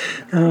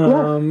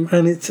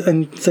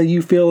 and so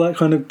you feel that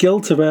kind of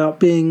guilt about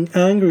being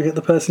angry at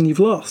the person you've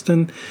lost,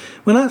 and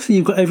when actually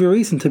you've got every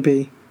reason to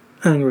be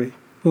angry,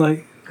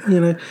 like,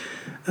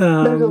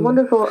 there's a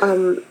wonderful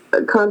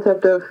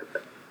concept of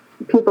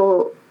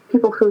people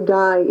who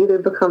die either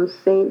become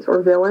saints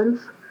or villains,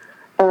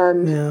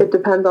 and it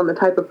depends on the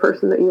type of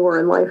person that you were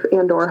in life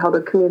and or how the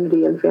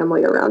community and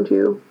family around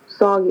you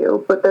saw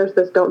you. But there's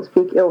this don't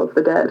speak ill of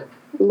the dead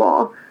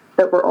law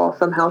that we're all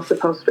somehow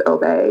supposed to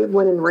obey,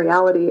 when in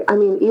reality, I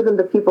mean, even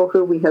the people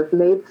who we have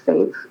made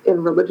saints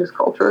in religious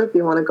culture, if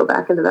you want to go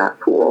back into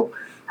that pool,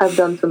 have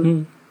done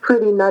some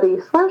pretty nutty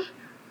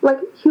 / like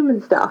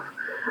human stuff.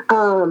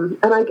 And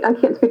I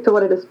can't speak to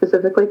what it is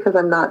specifically, because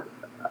I'm not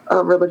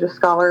a religious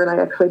scholar and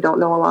I actually don't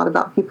know a lot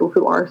about people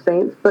who are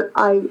saints, but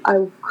I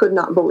could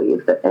not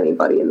believe that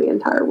anybody in the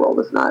entire world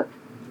is not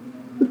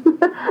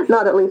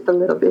not at least a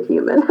little bit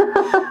human.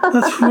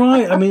 That's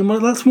right. I mean,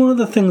 that's one of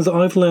the things that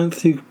I've learned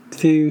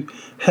through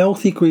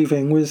healthy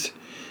grieving was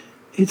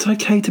it's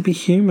okay to be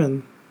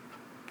human.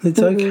 It's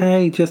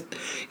okay. Just,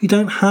 you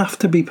don't have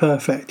to be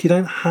perfect. You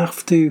don't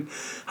have to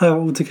have it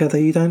all together.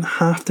 You don't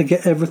have to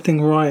get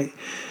everything right.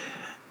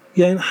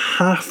 You don't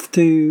have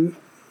to.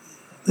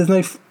 There's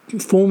no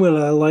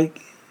formula.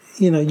 Like,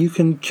 you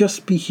can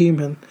just be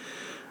human,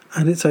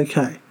 and it's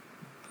okay.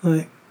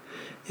 Like,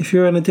 if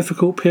you're in a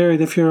difficult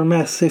period, if you're a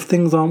mess, if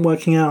things aren't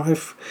working out,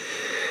 if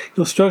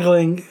you're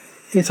struggling,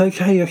 it's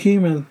okay. You're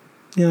human.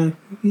 You're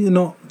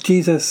not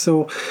Jesus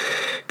or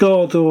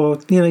God, or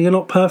you're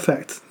not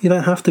perfect. You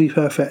don't have to be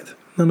perfect.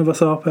 None of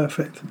us are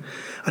perfect.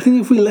 I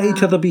think if we let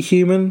each other be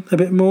human a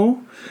bit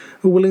more,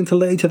 we're willing to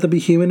let each other be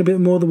human a bit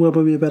more, the world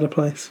will be a better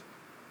place.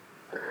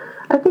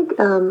 I think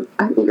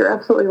you're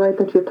absolutely right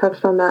that you've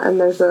touched on that, and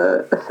there's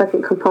a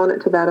second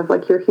component to that of,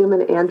 like, you're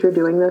human and you're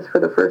doing this for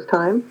the first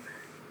time.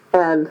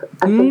 And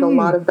I think a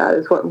lot of that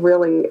is what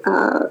really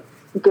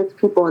gets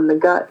people in the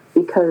gut,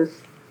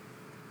 because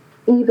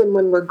even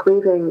when we're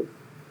grieving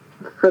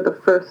for the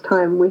first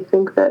time, we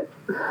think that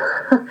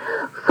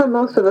for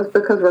most of us,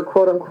 because we're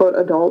quote-unquote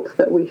adults,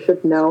 that we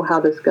should know how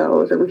this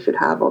goes, or we should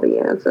have all the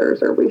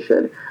answers, or we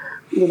should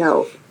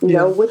know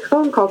which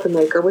phone call to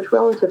make, or which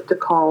relative to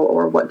call,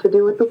 or what to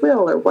do with the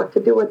will, or what to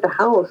do with the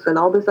house, and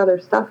all this other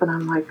stuff. And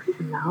I'm like,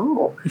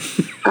 no.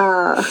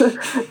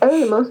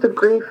 A, most of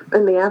grief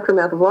in the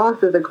aftermath of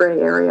loss is a gray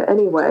area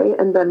anyway,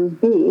 and then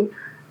B,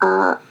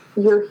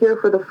 you're here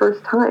for the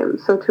first time,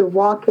 so to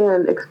walk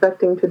in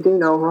expecting to do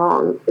no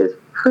wrong is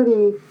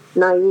pretty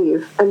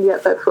naive, and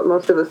yet that's what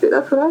most of us do.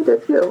 That's what I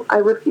did too. I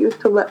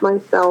refused to let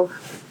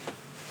myself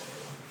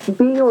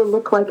be or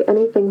look like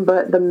anything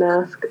but the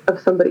mask of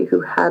somebody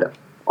who had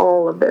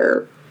all of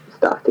their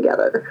stuff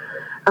together.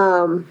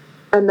 And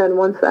then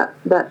once that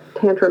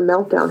tantrum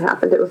meltdown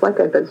happened, it was like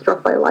I'd been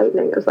struck by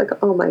lightning. It was like,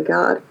 oh my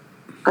God,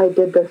 I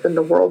did this and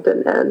the world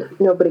didn't end.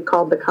 Nobody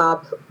called the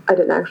cops. I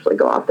didn't actually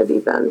go off the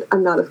deep end.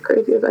 I'm not as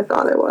crazy as I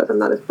thought I was. I'm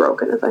not as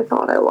broken as I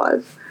thought I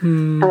was.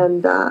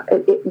 And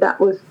that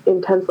was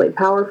intensely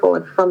powerful.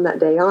 And from that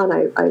day on,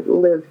 I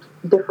lived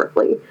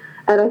differently.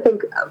 And I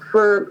think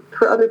for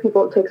other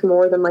people, it takes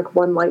more than like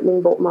one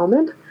lightning bolt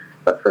moment.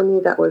 But for me,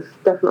 that was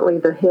definitely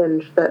the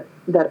hinge that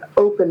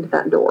opened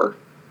that door.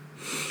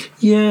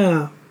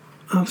 Yeah,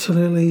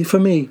 absolutely. For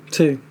me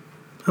too,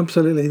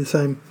 absolutely the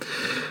same.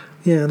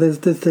 Yeah, there's,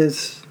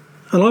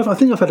 and I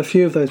think I've had a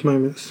few of those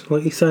moments,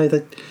 like you say,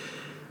 that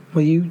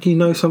where you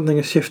know something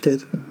has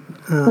shifted,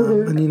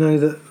 and you know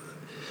that.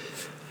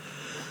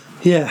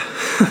 Yeah,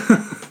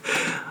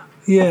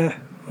 yeah.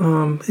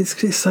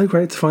 It's so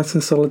great to find some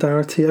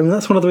solidarity. I mean,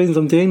 that's one of the reasons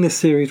I'm doing this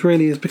series.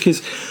 Really, is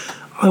because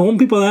I want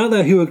people out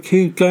there who are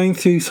going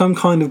through some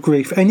kind of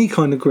grief, any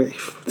kind of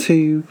grief,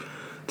 to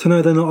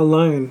know they're not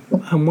alone.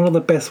 And one of the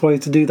best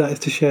ways to do that is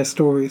to share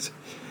stories,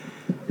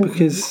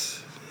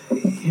 because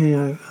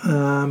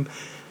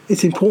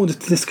it's important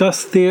to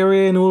discuss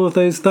theory and all of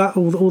those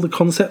all the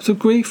concepts of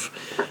grief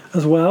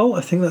as well.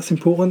 I think that's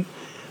important,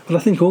 but I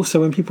think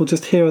also when people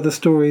just hear the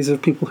stories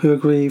of people who are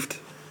grieved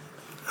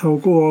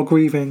or are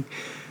grieving,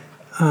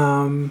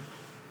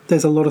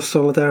 there's a lot of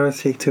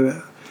solidarity to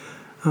it.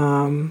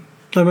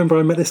 I remember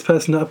I met this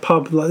person at a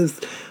pub. I was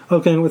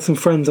going out with some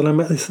friends, and there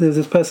was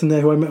this person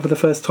there who I met for the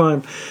first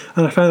time,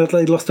 and I found out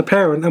they'd lost a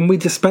parent, and we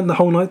just spent the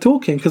whole night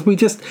talking because we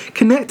just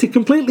connected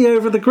completely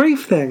over the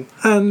grief thing.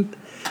 And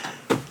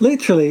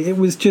literally, it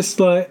was just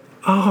like,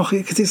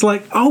 because it's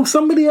like,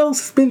 somebody else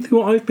has been through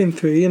what I've been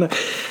through,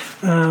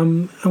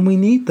 and we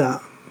need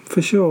that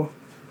for sure.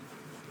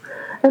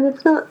 And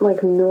it's not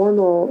like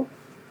normal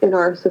in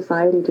our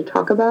society to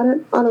talk about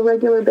it on a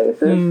regular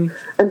basis.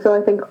 And so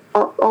I think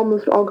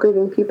almost all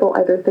grieving people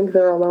either think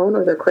they're alone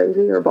or they're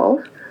crazy or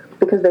both,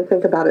 because they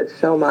think about it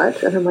so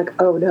much. And I'm like,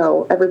 oh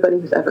no, everybody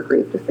who's ever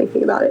grieved is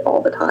thinking about it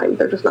all the time.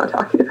 They're just not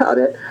talking about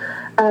it.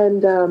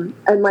 And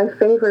my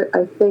favorite,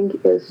 I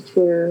think, is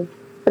to,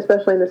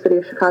 especially in the city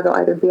of Chicago,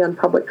 either be on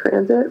public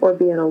transit or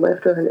be in a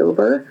Lyft or an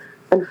Uber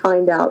and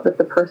find out that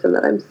the person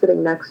that I'm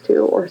sitting next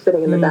to or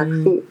sitting in the back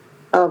seat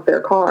of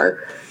their car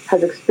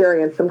has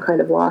experienced some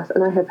kind of loss.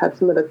 And I have had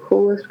some of the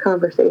coolest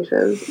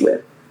conversations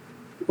with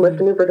Lyft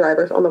and Uber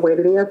drivers on the way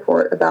to the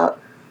airport about,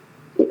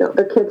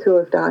 their kids who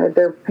have died,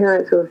 their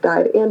parents who have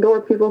died, and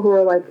or people who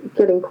are like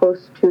getting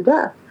close to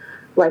death.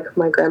 Like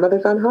my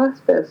grandmother's on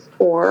hospice,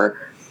 or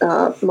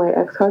my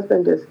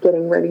ex-husband is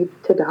getting ready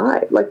to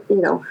die. Like,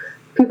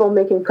 people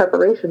making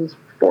preparations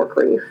for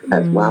grief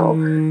as well.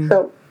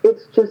 So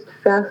it's just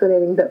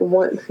fascinating that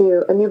once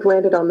and you've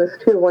landed on this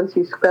too, once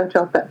you scratch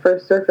off that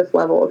first surface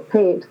level of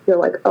paint, you're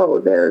like, oh,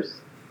 there's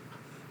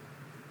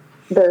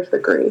the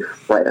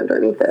grief right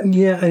underneath it.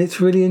 Yeah, and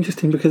it's really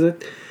interesting because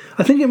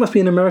I think it must be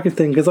an American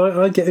thing, because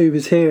I get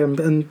Ubers here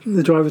and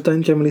the drivers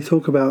don't generally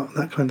talk about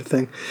that kind of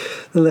thing.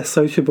 They're less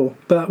sociable.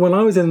 But when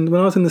I was in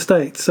the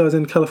States, so I was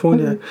in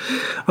California,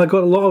 I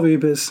got a lot of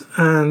Ubers,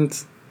 and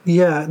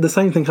yeah, the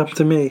same thing happened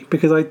to me,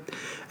 because I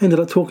ended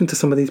up talking to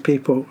some of these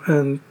people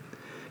and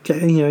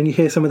and you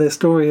hear some of their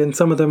story, and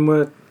some of them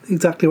were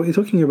exactly what you're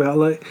talking about,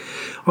 like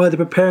either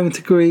preparing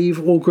to grieve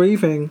or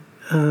grieving,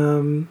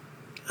 and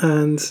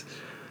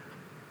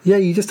yeah,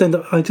 I just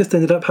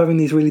ended up having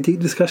these really deep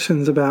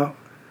discussions about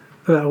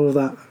all of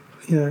that,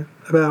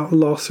 about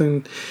loss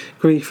and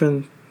grief,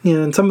 and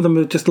and some of them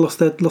had just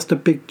lost a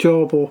big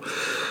job or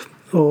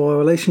a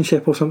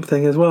relationship or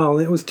something as well.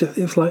 It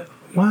was like,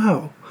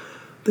 wow,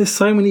 there's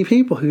so many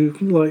people who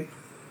are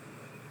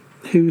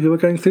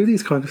going through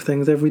these kind of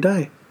things every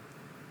day.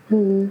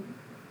 Yeah.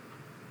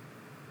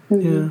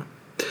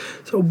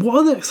 So what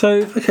are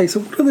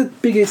the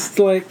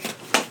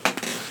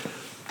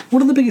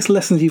biggest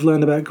lessons you've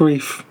learned about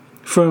grief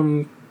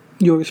from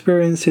your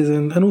experiences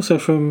and also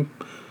from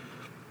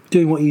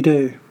doing what you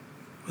do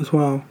as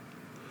well?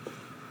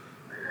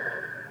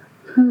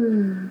 I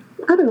don't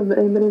know if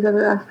anybody's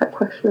ever asked that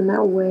question in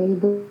that way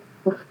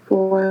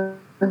before.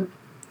 Oh,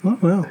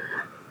 well.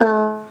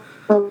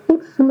 I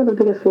think some of the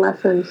biggest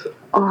lessons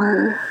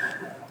are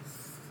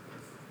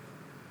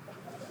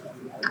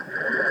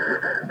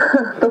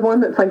the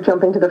one that's like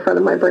jumping to the front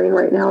of my brain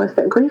right now is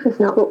that grief is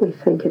not what we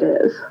think it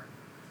is.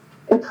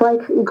 It's like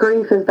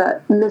grief is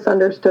that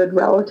misunderstood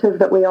relative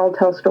that we all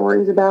tell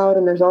stories about,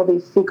 and there's all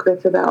these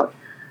secrets about,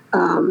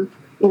 don't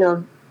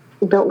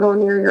go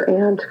near your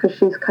aunt because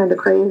she's kind of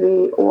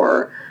crazy,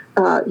 or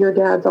your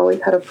dad's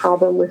always had a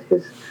problem with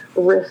his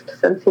wrist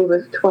since he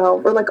was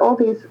 12, or like all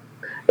these.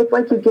 It's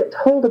like you get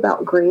told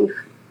about grief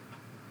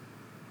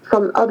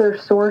from other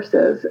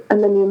sources,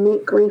 and then you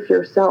meet grief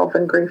yourself,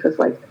 and grief is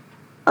like,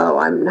 oh,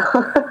 I'm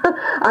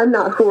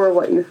not who or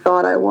what you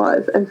thought I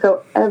was. And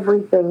so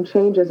everything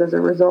changes as a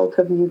result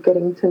of you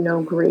getting to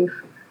know grief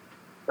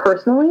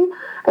personally.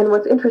 And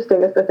what's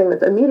interesting is the thing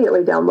that's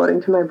immediately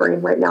downloading to my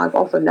brain right now, I've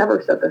also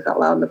never said this out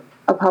loud in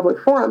a public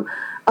forum,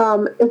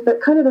 is that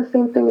kind of the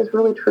same thing is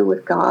really true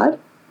with God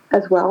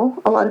as well.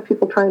 A lot of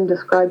people try and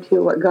describe to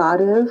you what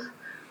God is,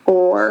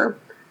 or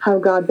how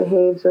God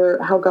behaves,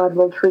 or how God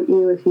will treat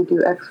you if you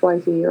do X, Y,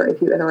 Z, or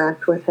if you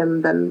interact with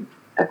him, then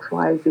X,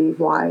 Y, Z,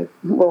 Y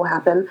will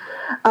happen.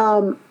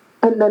 And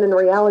then in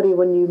reality,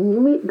 when you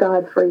meet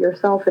God for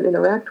yourself and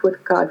interact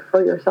with God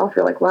for yourself,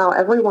 you're like, wow,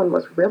 everyone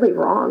was really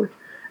wrong.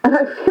 And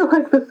I feel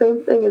like the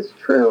same thing is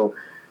true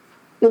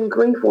in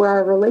grief, where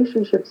our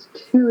relationships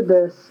to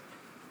this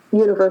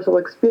universal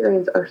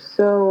experience are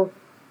so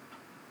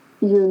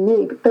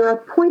unique. There are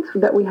points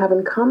that we have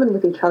in common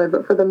with each other,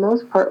 but for the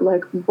most part,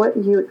 like what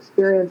you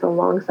experience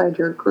alongside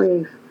your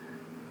grief,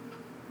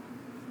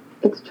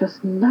 it's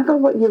just never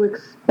what you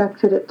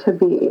expected it to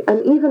be.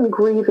 And even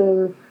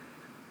grieving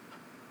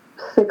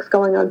 6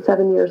 going on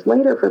 7 years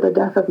later for the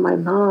death of my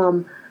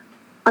mom,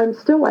 I'm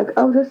still like,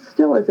 oh, this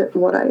still isn't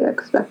what I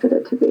expected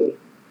it to be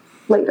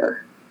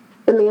later.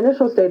 In the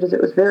initial stages, it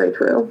was very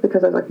true,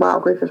 because I was like, wow,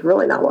 grief is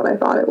really not what I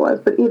thought it was.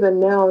 But even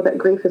now that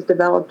grief has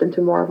developed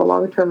into more of a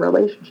long-term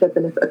relationship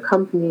and is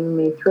accompanying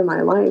me through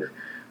my life,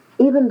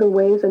 even the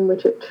ways in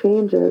which it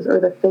changes, or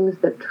the things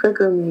that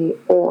trigger me,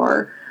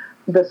 or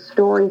the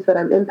stories that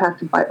I'm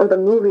impacted by, or the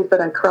movies that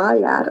I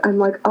cry at, I'm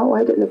like, oh,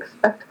 I didn't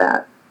expect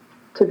that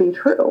to be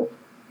true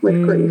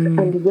with grief.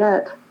 And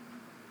yet,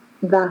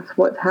 that's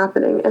what's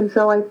happening. And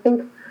so I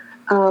think,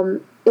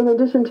 in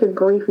addition to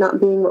grief not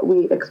being what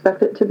we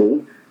expect it to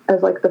be,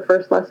 as like the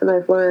first lesson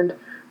I've learned,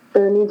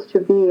 there needs to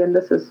be, and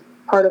this is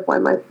part of why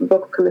my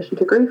book Permission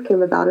to Grieve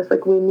came about, is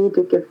like, we need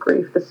to give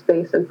grief the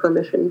space and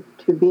permission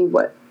to be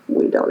what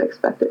we don't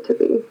expect it to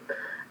be.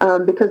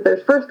 Because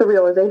there's first the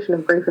realization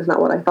of grief is not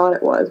what I thought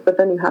it was, but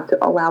then you have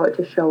to allow it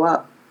to show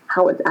up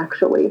how it's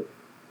actually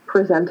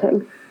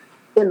presenting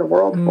in the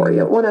world for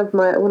you. One of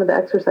the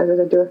exercises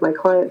I do with my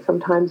clients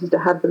sometimes is to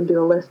have them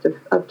do a list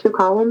of 2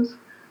 columns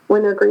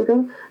when they're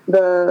grieving.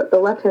 The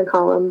left-hand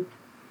column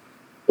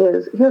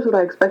is, here's what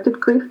I expected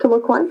grief to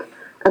look like,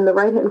 and the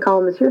right-hand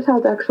column is, here's how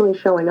it's actually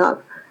showing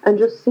up. And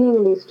just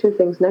seeing these 2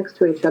 things next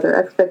to each other,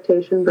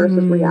 expectation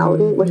versus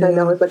reality, which I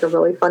know is like a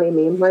really funny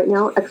meme right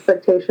now,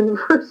 expectation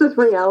versus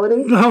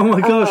reality. Oh my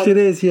gosh, it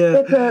is,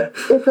 yeah.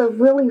 It's a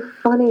really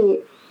funny,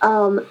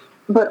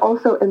 but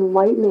also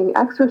enlightening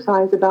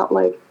exercise about,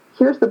 like,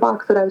 here's the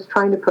box that I was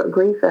trying to put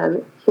grief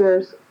in,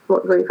 here's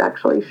what grief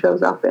actually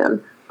shows up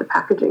in, the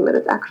packaging that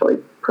it's actually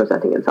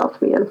presenting itself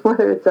to me in,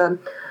 whether it's a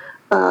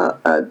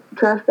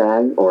trash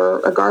bag or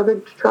a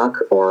garbage truck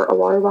or a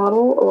water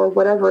bottle or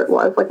whatever it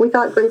was. Like, we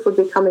thought grief would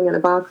be coming in a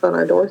box on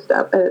our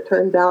doorstep, and it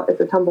turns out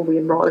it's a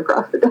tumbleweed rolling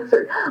across the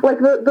desert. Like,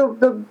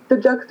 the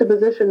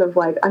juxtaposition of,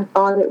 like, I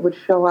thought it would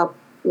show up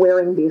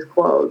wearing these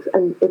clothes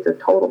and it's a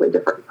totally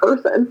different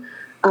person,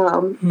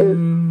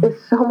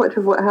 is so much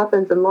of what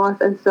happens in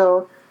loss. And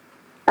so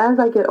as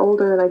I get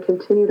older and I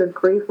continue to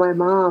grieve my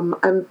mom,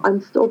 I'm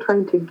still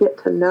trying to get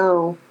to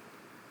know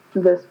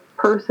this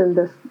person,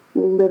 this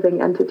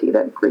living entity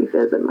that grief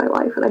is in my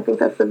life. And I think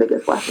that's the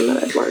biggest lesson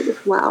that I've learned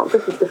is, wow,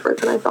 this is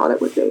different than I thought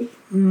it would be.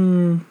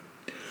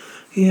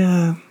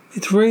 Yeah,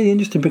 it's really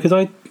interesting because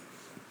my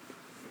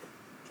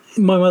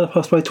mother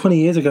passed away 20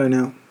 years ago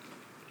now.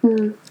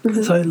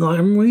 Mm-hmm. So like,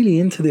 I'm really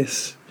into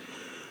this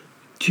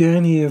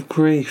journey of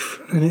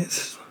grief, and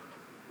it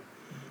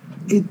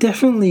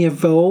definitely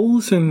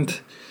evolves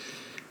and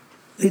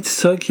it's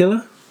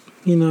circular,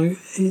 you know,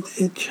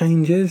 it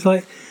changes.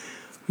 Like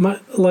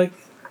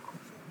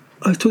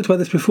I've talked about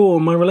this before,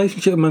 my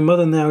relationship with my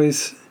mother now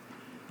is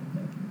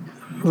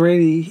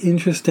really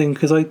interesting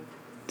because I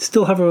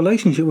still have a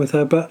relationship with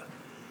her, but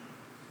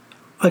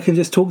I can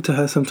just talk to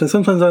her sometimes.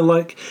 Sometimes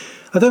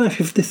I don't know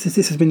if this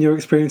has been your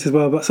experience as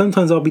well, but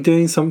sometimes I'll be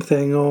doing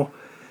something or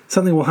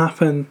something will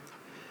happen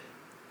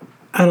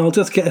and I'll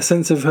just get a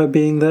sense of her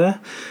being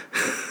there.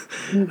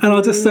 And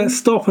I'll just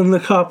stop and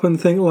look up and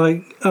think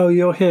like, oh,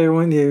 you're here,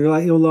 aren't you?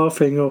 Like, you're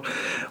laughing or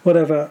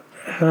whatever.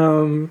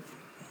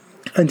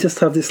 And just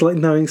have this like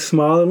knowing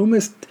smile and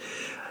almost,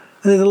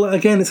 and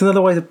again, it's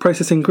another way of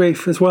processing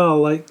grief as well,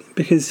 like,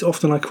 because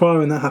often I cry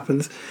when that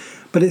happens,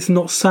 but it's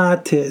not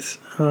sad tears.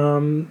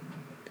 And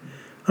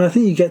I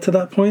think you get to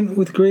that point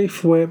with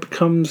grief where it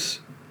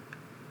becomes,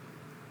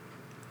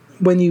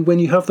 when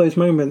you have those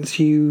moments,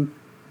 you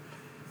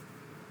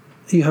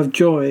have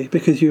joy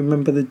because you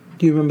remember the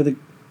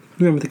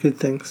good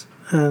things,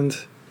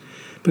 and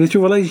because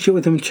your relationship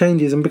with them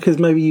changes, and because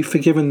maybe you've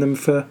forgiven them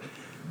for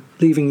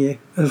leaving you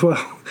as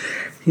well,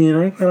 you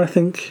know. And I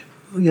think,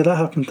 yeah, that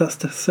happened. That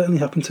certainly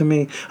happened to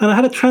me. And I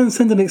had a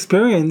transcendent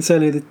experience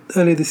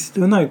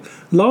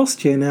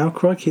last year now.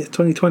 Crikey, it's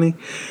 2020.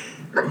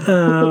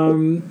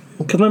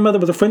 Because my mother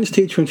was a French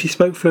teacher and she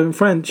spoke fluent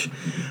French,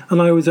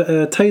 and I was at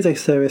a Taizé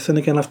service. And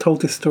again, I've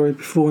told this story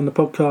before in the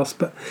podcast,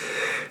 but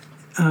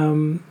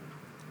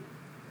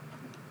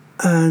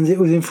and it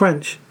was in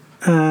French,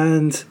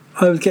 and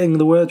I was getting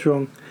the words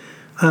wrong.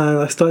 And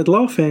I started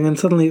laughing, and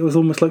suddenly it was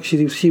almost like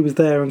she was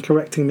there and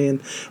correcting me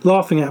and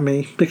laughing at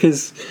me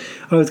because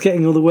I was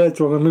getting all the words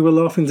wrong, and we were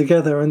laughing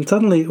together. And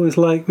suddenly it was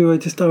like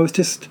I was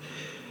just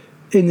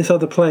in this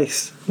other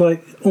place,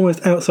 like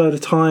almost outside of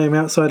time,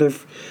 outside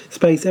of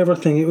space,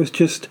 everything. It was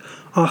just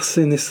us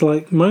in this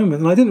like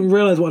moment, and I didn't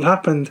realise what had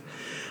happened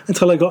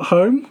until I got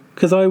home,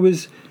 because I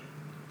was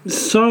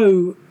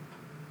so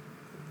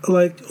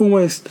like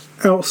almost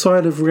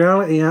outside of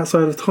reality,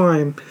 outside of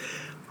time.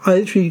 I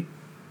literally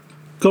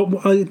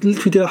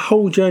did a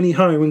whole journey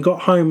home and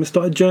got home and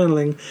started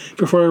journaling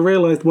before I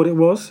realised what it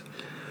was.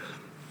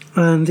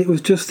 And it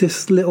was just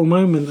this little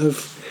moment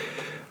of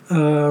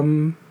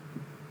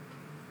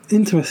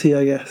intimacy,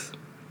 I guess,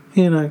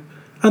 you know.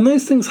 And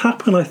those things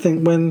happen, I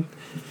think, when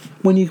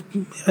you,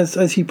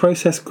 as you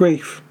process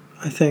grief.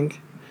 I think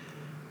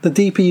the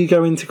deeper you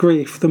go into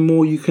grief, the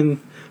more you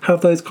can have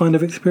those kind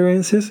of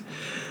experiences,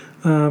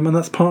 and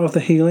that's part of the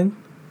healing.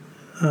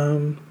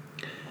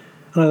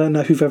 I don't know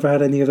if you've ever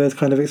had any of those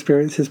kind of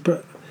experiences,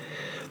 but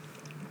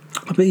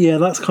yeah,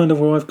 that's kind of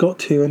where I've got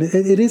to, and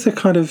it is a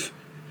kind of,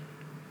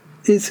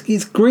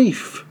 it's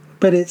grief,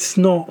 but it's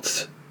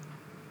not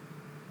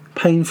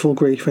painful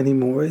grief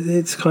anymore.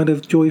 It's kind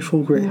of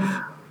joyful grief,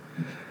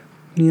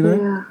 you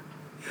know. Yeah.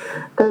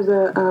 There's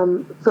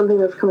something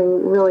that's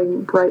coming really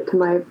bright to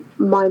my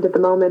mind at the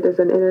moment is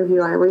an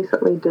interview I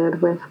recently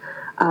did with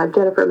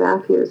Jennifer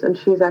Matthews, and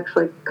she's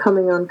actually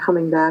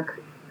coming back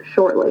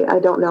shortly. I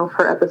don't know if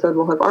her episode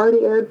will have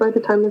already aired by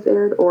the time this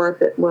aired or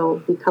if it will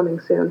be coming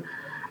soon.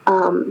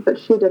 But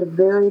she did a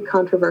very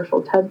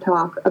controversial TED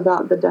Talk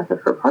about the death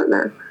of her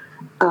partner,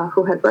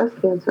 who had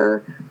breast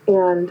cancer.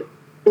 And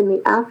in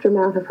the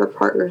aftermath of her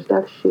partner's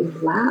death, she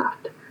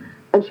laughed.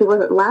 and she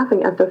wasn't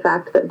laughing at the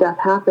fact that death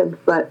happened,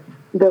 but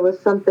there was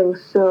something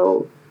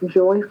so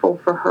joyful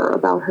for her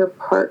about her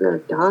partner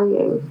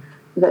dying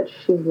that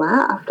she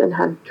laughed and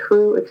had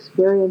true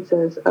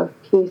experiences of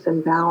peace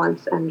and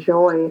balance and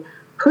joy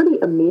pretty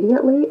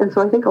immediately. And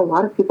so I think a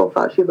lot of people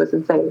thought she was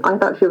insane. I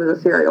thought she was a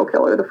serial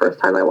killer the first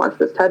time I watched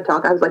this TED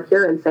Talk. I was like,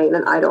 you're insane,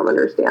 and I don't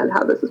understand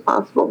how this is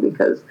possible,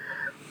 because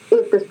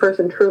if this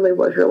person truly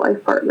was your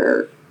life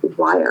partner,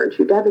 why aren't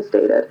you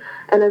devastated?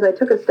 And as I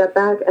took a step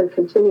back and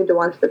continued to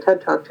watch the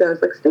TED Talk too, I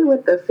was like, stay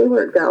with this, see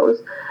where it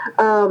goes.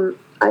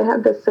 I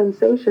had this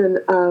sensation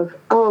of,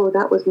 oh,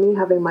 that was me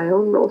having my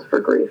own rules for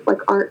grief. Like,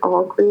 aren't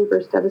all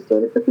grievers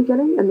devastated at the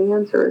beginning? And the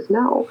answer is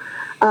no.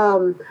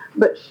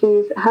 But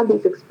she's had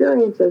these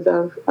experiences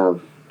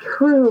of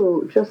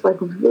true, just like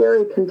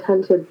very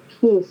contented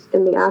peace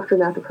in the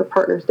aftermath of her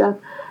partner's death.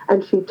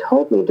 And she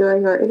told me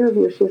during our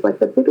interview, she's like,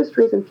 the biggest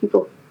reason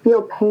people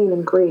feel pain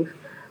and grief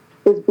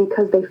is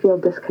because they feel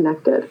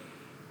disconnected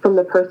from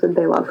the person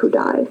they love who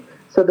died.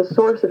 So the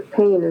source of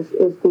pain is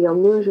the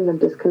illusion of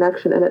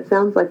disconnection. And it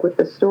sounds like with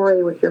the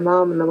story with your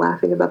mom and the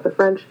laughing about the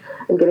French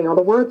and getting all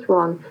the words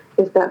wrong,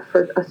 is that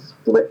for a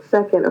split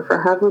second or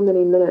for however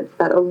many minutes,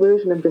 that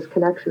illusion of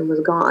disconnection was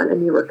gone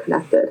and you were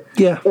connected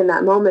in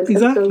that moment.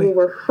 Exactly. And so you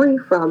were free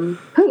from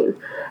pain.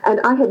 And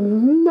I had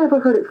never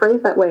heard it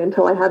phrased that way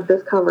until I had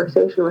this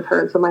conversation with her.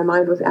 And so my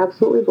mind was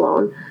absolutely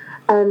blown.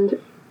 And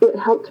it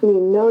helped me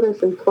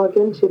notice and plug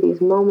into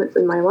these moments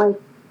in my life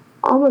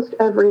almost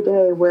every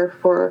day where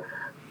for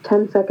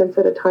 10 seconds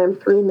at a time,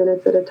 3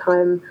 minutes at a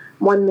time,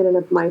 1 minute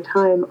of my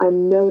time,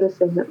 I'm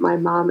noticing that my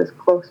mom is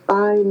close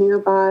by,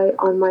 nearby,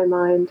 on my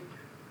mind,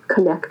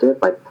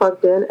 connected, like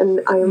plugged in, and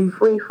I am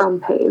free from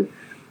pain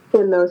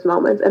in those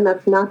moments. And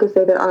that's not to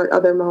say there aren't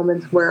other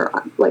moments where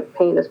like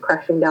pain is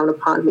crashing down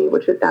upon me,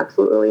 which it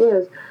absolutely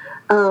is.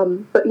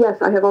 But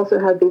yes, I have also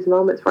had these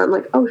moments where I'm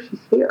like, oh, she's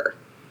here.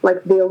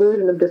 Like the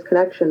illusion of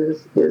disconnection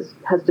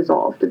has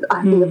dissolved.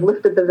 We have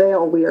lifted the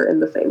veil. We are in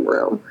the same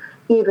room,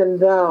 even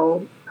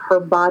though her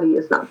body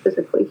is not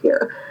physically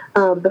here.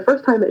 The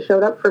first time it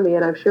showed up for me,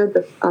 and I've shared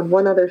this on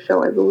one other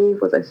show, I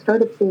believe, was I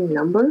started seeing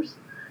numbers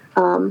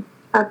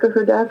after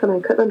her death, and I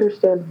couldn't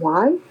understand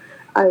why.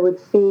 I would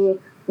see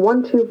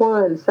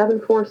 121,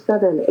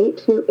 747,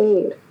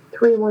 828,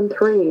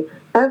 313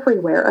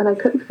 everywhere, and I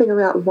couldn't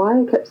figure out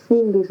why I kept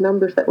seeing these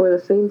numbers that were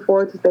the same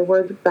forwards as they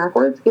were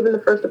backwards. Even the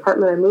first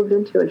apartment I moved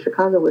into in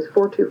Chicago was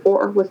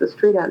 424, was the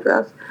street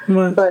address.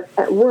 Right. But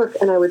at work,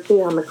 and I would see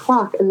it on the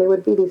clock, and they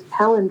would be these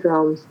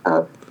palindromes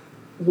of,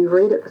 you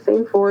read it the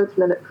same forwards,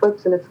 and then it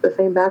flips, and it's the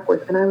same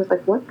backwards. And I was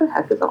like, what the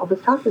heck is all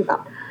this talking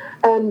about?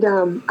 And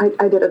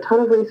I did a ton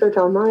of research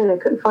online. I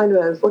couldn't find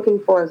what I was looking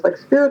for. It was like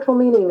spiritual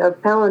meaning of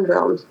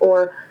palindromes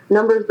or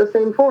numbers the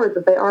same forwards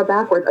as they are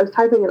backwards. I was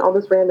typing in all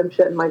this random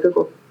shit in my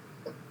Google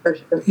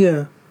search.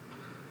 Yeah.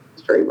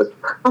 History was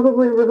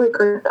probably really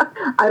great.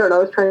 I don't know.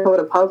 I was trying to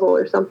code a puzzle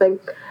or something.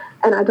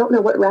 And I don't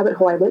know what rabbit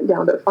hole I went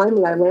down, but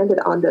finally I landed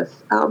on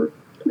this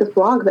this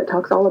blog that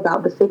talks all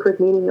about the sacred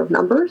meaning of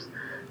numbers.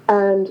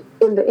 And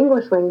in the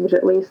English language,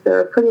 at least, there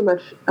are pretty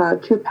much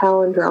two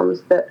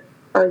palindromes that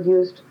are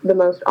used the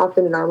most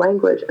often in our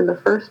language, and the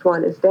first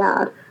one is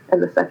dad,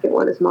 and the second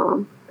one is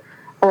mom.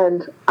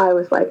 And I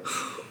was like,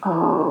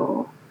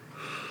 oh,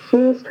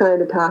 she's trying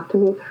to talk to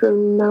me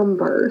through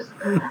numbers.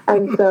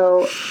 And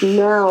so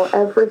now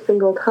every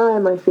single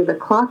time I see the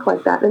clock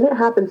like that, and it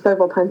happens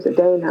several times a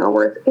day now,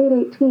 where it's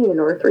 8:18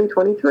 or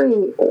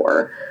 3:23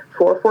 or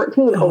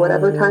 4:14 or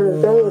whatever time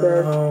of day it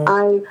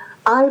is,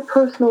 I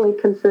personally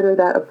consider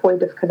that a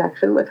point of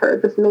connection with her.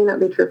 This may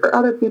not be true for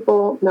other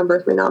people.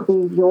 Numbers may not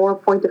be your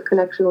point of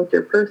connection with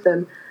your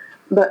person.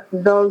 But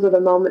those are the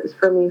moments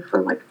for me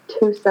for like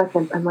 2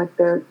 seconds. I'm like,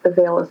 the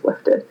veil is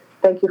lifted.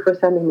 Thank you for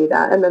sending me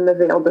that. And then the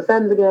veil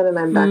descends again, and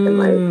I'm back in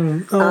my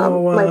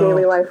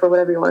daily life, or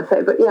whatever you want to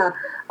say. But yeah,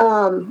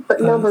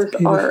 but numbers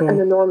are an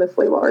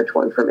enormously large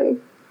one for me.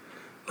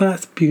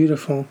 That's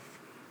beautiful.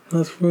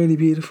 That's really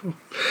beautiful.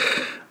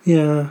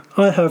 Yeah,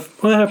 I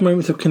have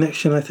moments of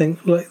connection. I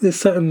think like there's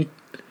certain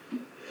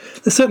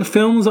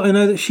films that I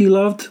know that she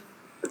loved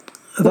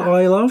that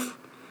I love,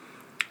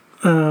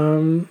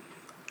 and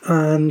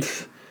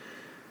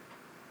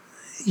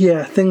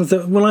yeah, things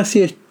that when I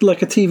see a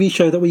TV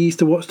show that we used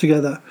to watch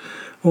together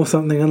or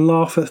something and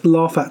laugh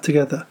at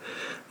together,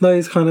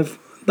 those kind of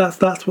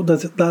that's what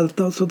does it.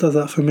 That's what does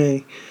that for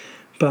me.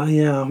 But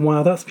yeah,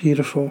 wow, that's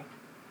beautiful.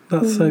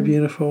 That's so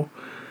beautiful,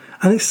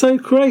 and it's so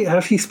great how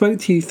she spoke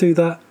to you through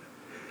that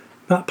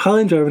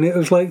palindrome, and it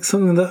was like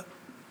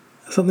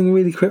something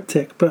really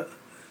cryptic, but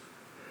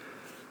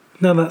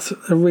no, that's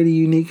a really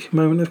unique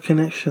moment of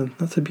connection.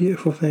 That's a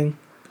beautiful thing.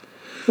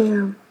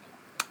 Yeah.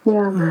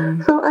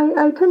 So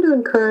I tend to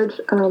encourage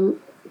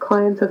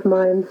clients of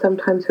mine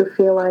sometimes who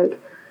feel like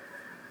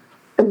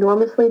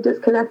enormously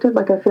disconnected,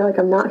 like I feel like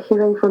I'm not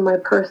hearing from my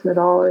person at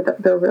all, or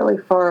that they're really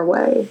far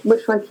away,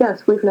 which, like,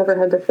 yes, we've never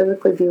had to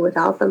physically be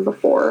without them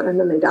before, and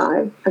then they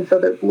die, and so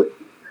they're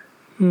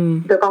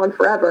gone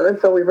forever, and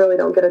so we really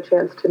don't get a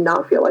chance to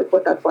not feel like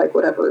what that's like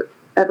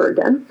ever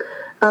again.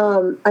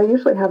 I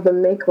usually have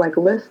them make like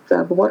lists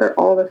of what are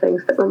all the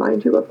things that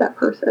remind you of that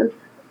person.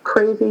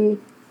 Crazy,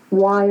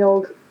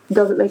 wild,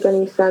 doesn't make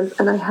any sense.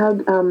 And I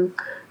had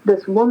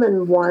this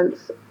woman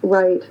once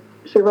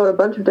she wrote a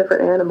bunch of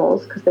different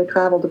animals because they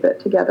traveled a bit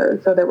together.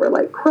 And so there were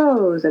like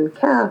crows and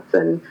cats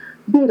and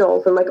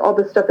beetles and like all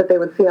the stuff that they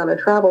would see on their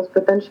travels.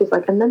 But then she's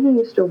like, and then he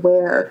used to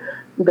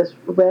wear this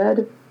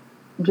red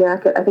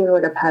jacket. I think it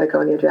was like a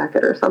Patagonia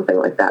jacket or something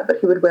like that. But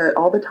he would wear it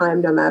all the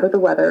time, no matter the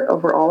weather,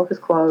 over all of his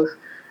clothes.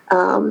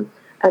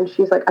 And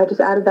she's like, I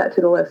just added that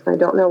to the list and I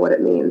don't know what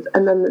it means.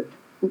 And then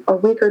a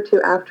week or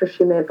two after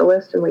she made the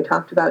list and we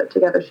talked about it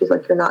together, she's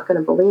like, you're not going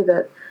to believe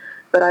it,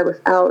 but I was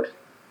out,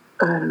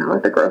 I don't know,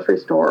 at the grocery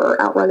store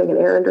or out running an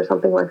errand or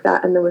something like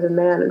that, and there was a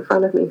man in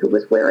front of me who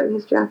was wearing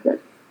his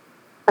jacket.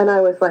 And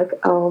I was like,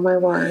 oh my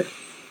word.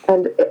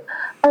 And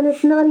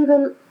it's not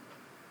even,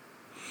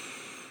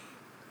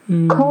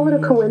 call it a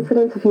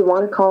coincidence if you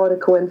want to call it a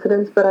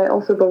coincidence, but I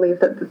also believe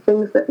that the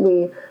things that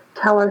we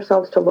tell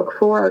ourselves to look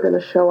for are going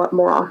to show up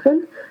more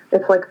often.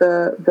 It's like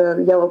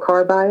the yellow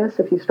car bias.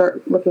 If you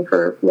start looking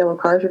for yellow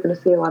cars, you're going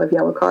to see a lot of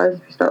yellow cars.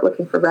 If you start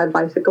looking for red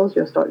bicycles,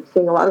 you'll start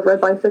seeing a lot of red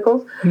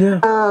bicycles. Yeah.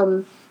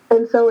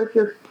 And so if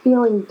you're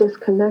feeling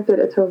disconnected,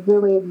 it's a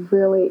really,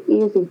 really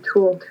easy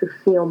tool to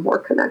feel more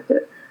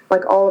connected.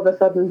 Like all of a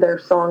sudden their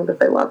song that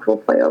they loved will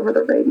play over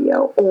the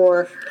radio,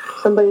 or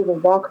somebody will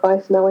walk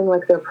by smelling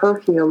like their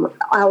perfume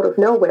out of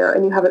nowhere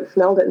and you haven't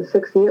smelled it in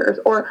 6 years,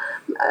 or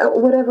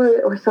whatever,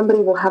 or somebody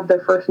will have their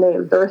first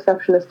name. The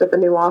receptionist at the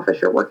new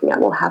office you're working at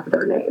will have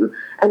their name.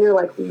 And you're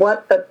like,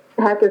 what the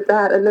heck is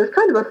that? And there's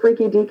kind of a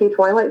freaky deaky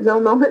Twilight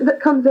Zone moment that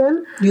comes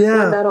in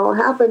when that all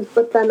happens.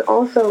 But then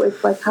also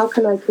it's like, how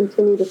can I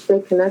continue to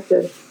stay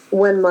connected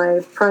when my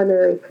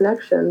primary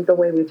connection, the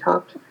way we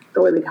talked,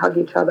 the way we'd hug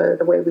each other,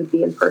 the way we'd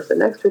be in person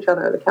next to each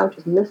other on the couch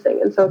is missing.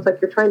 And so it's like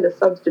you're trying to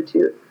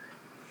substitute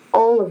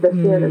all of this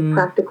in and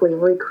practically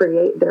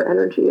recreate their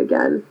energy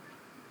again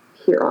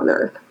here on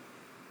Earth.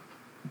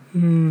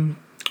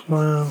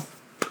 Wow.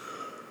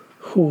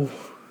 Ooh,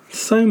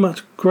 so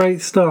much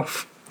great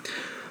stuff.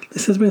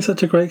 This has been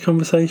such a great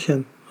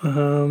conversation.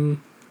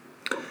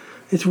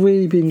 It's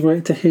really been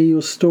great to hear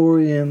your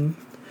story and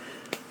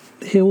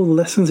hear all the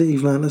lessons that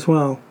you've learned as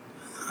well.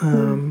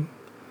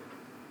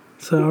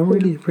 So I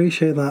really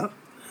appreciate that.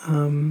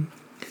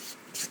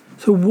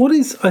 So what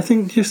is, I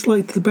think, just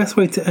like the best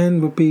way to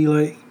end would be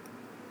like,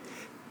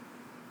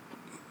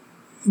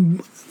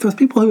 for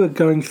people who are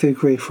going through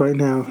grief right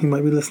now, who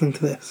might be listening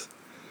to this,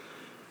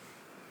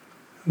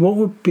 what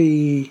would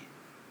be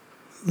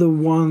the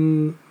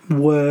one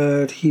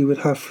word you would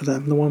have for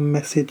them, the one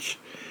message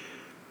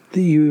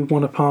that you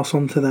want to pass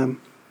on to them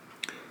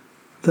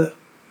that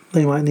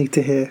they might need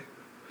to hear?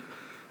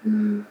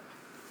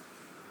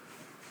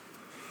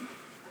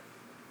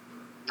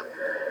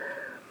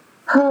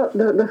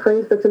 The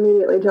phrase that's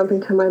immediately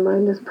jumping to my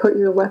mind is put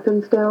your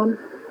weapons down.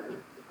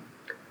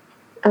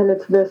 And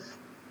it's this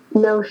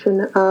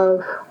notion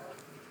of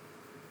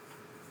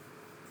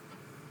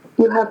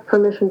you have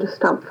permission to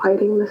stop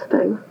fighting this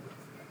thing.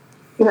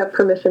 You have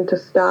permission to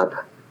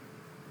stop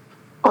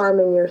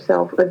arming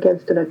yourself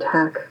against an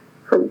attack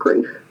from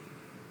grief.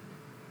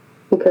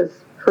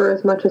 Because for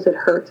as much as it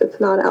hurts, it's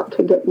not out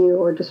to get you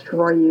or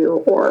destroy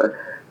you or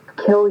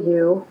kill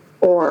you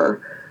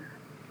or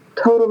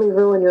totally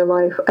ruin your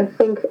life. I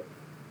think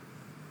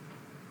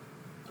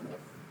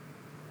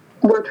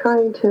we're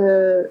trying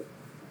to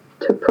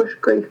push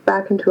grief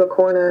back into a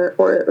corner,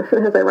 or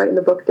as I write in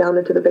the book, down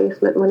into the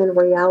basement, when in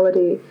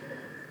reality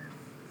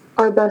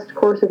our best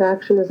course of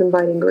action is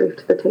inviting grief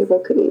to the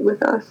table to eat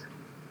with us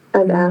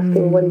and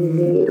asking, what do you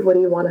need? What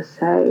do you want to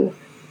say?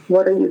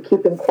 What are you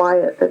keeping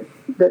quiet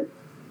that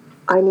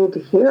I need to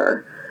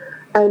hear?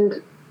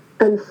 And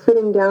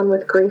sitting down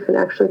with grief and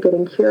actually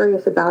getting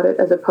curious about it,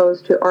 as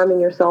opposed to arming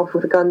yourself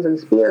with guns and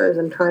spears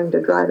and trying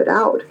to drive it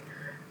out,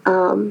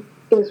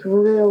 is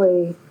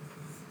really,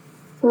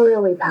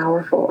 really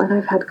powerful. And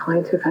I've had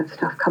clients who've had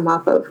stuff come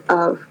up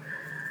of,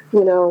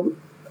 you know,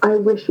 I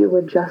wish you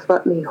would just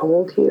let me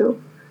hold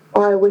you.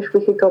 Or I wish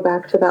we could go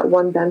back to that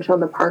one bench on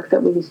the park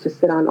that we used to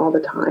sit on all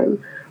the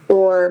time.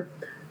 Or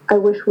I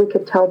wish we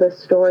could tell this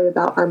story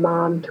about our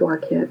mom to our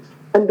kids.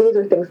 And these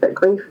are things that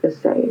grief is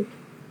saying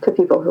to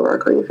people who are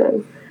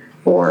grieving.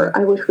 Or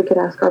I wish we could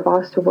ask our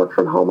boss to work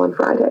from home on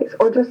Fridays.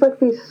 Or just like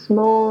these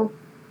small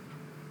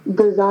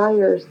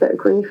desires that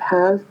grief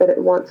has that it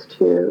wants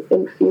to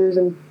infuse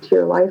into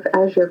your life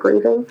as you're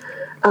grieving.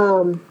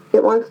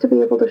 It wants to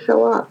be able to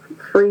show up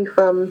free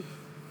from,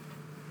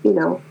 you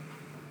know,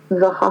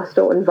 the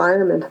hostile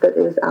environment that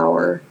is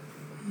our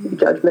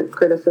judgment,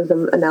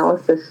 criticism,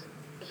 analysis,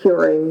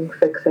 curing,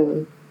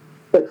 fixing,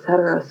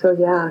 etc. So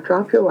yeah,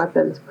 drop your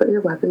weapons, put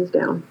your weapons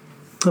down.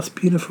 That's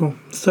beautiful.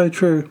 So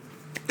true.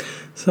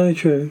 So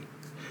true.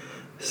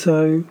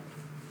 So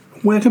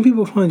where can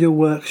people find your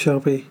work,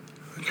 Shelby,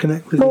 and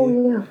connect with you?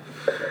 Oh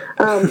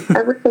yeah.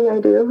 Everything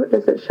I do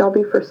is at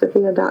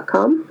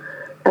shelbyforsythia.com,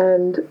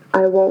 and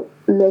I won't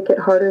make it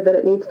harder than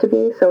it needs to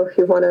be. So if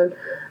you want to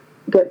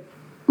get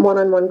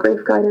one-on-one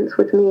grief guidance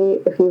with me,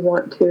 if you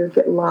want to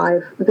get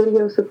live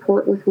video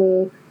support with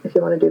me, if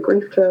you want to do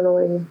grief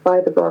journaling,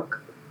 buy the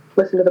book,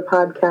 listen to the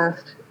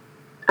podcast,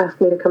 ask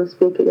me to come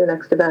speak at your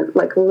next event,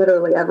 like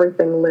literally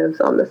everything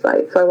lives on the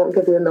site. So I won't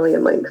give you a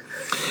million links.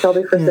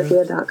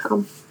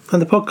 ShelbyForsythia.com.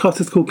 And the podcast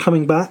is called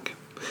Coming Back,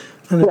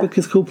 and the book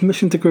is called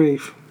Permission to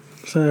Grieve.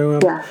 So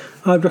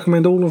I'd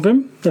recommend all of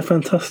them. They're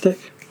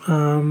fantastic.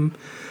 So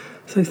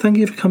thank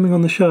you for coming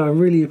on the show. I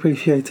really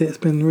appreciate it. It's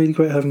been really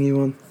great having you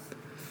on.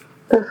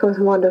 This was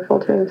wonderful,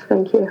 James.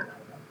 Thank you.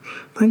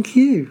 Thank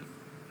you.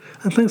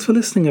 And thanks for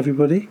listening,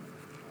 everybody.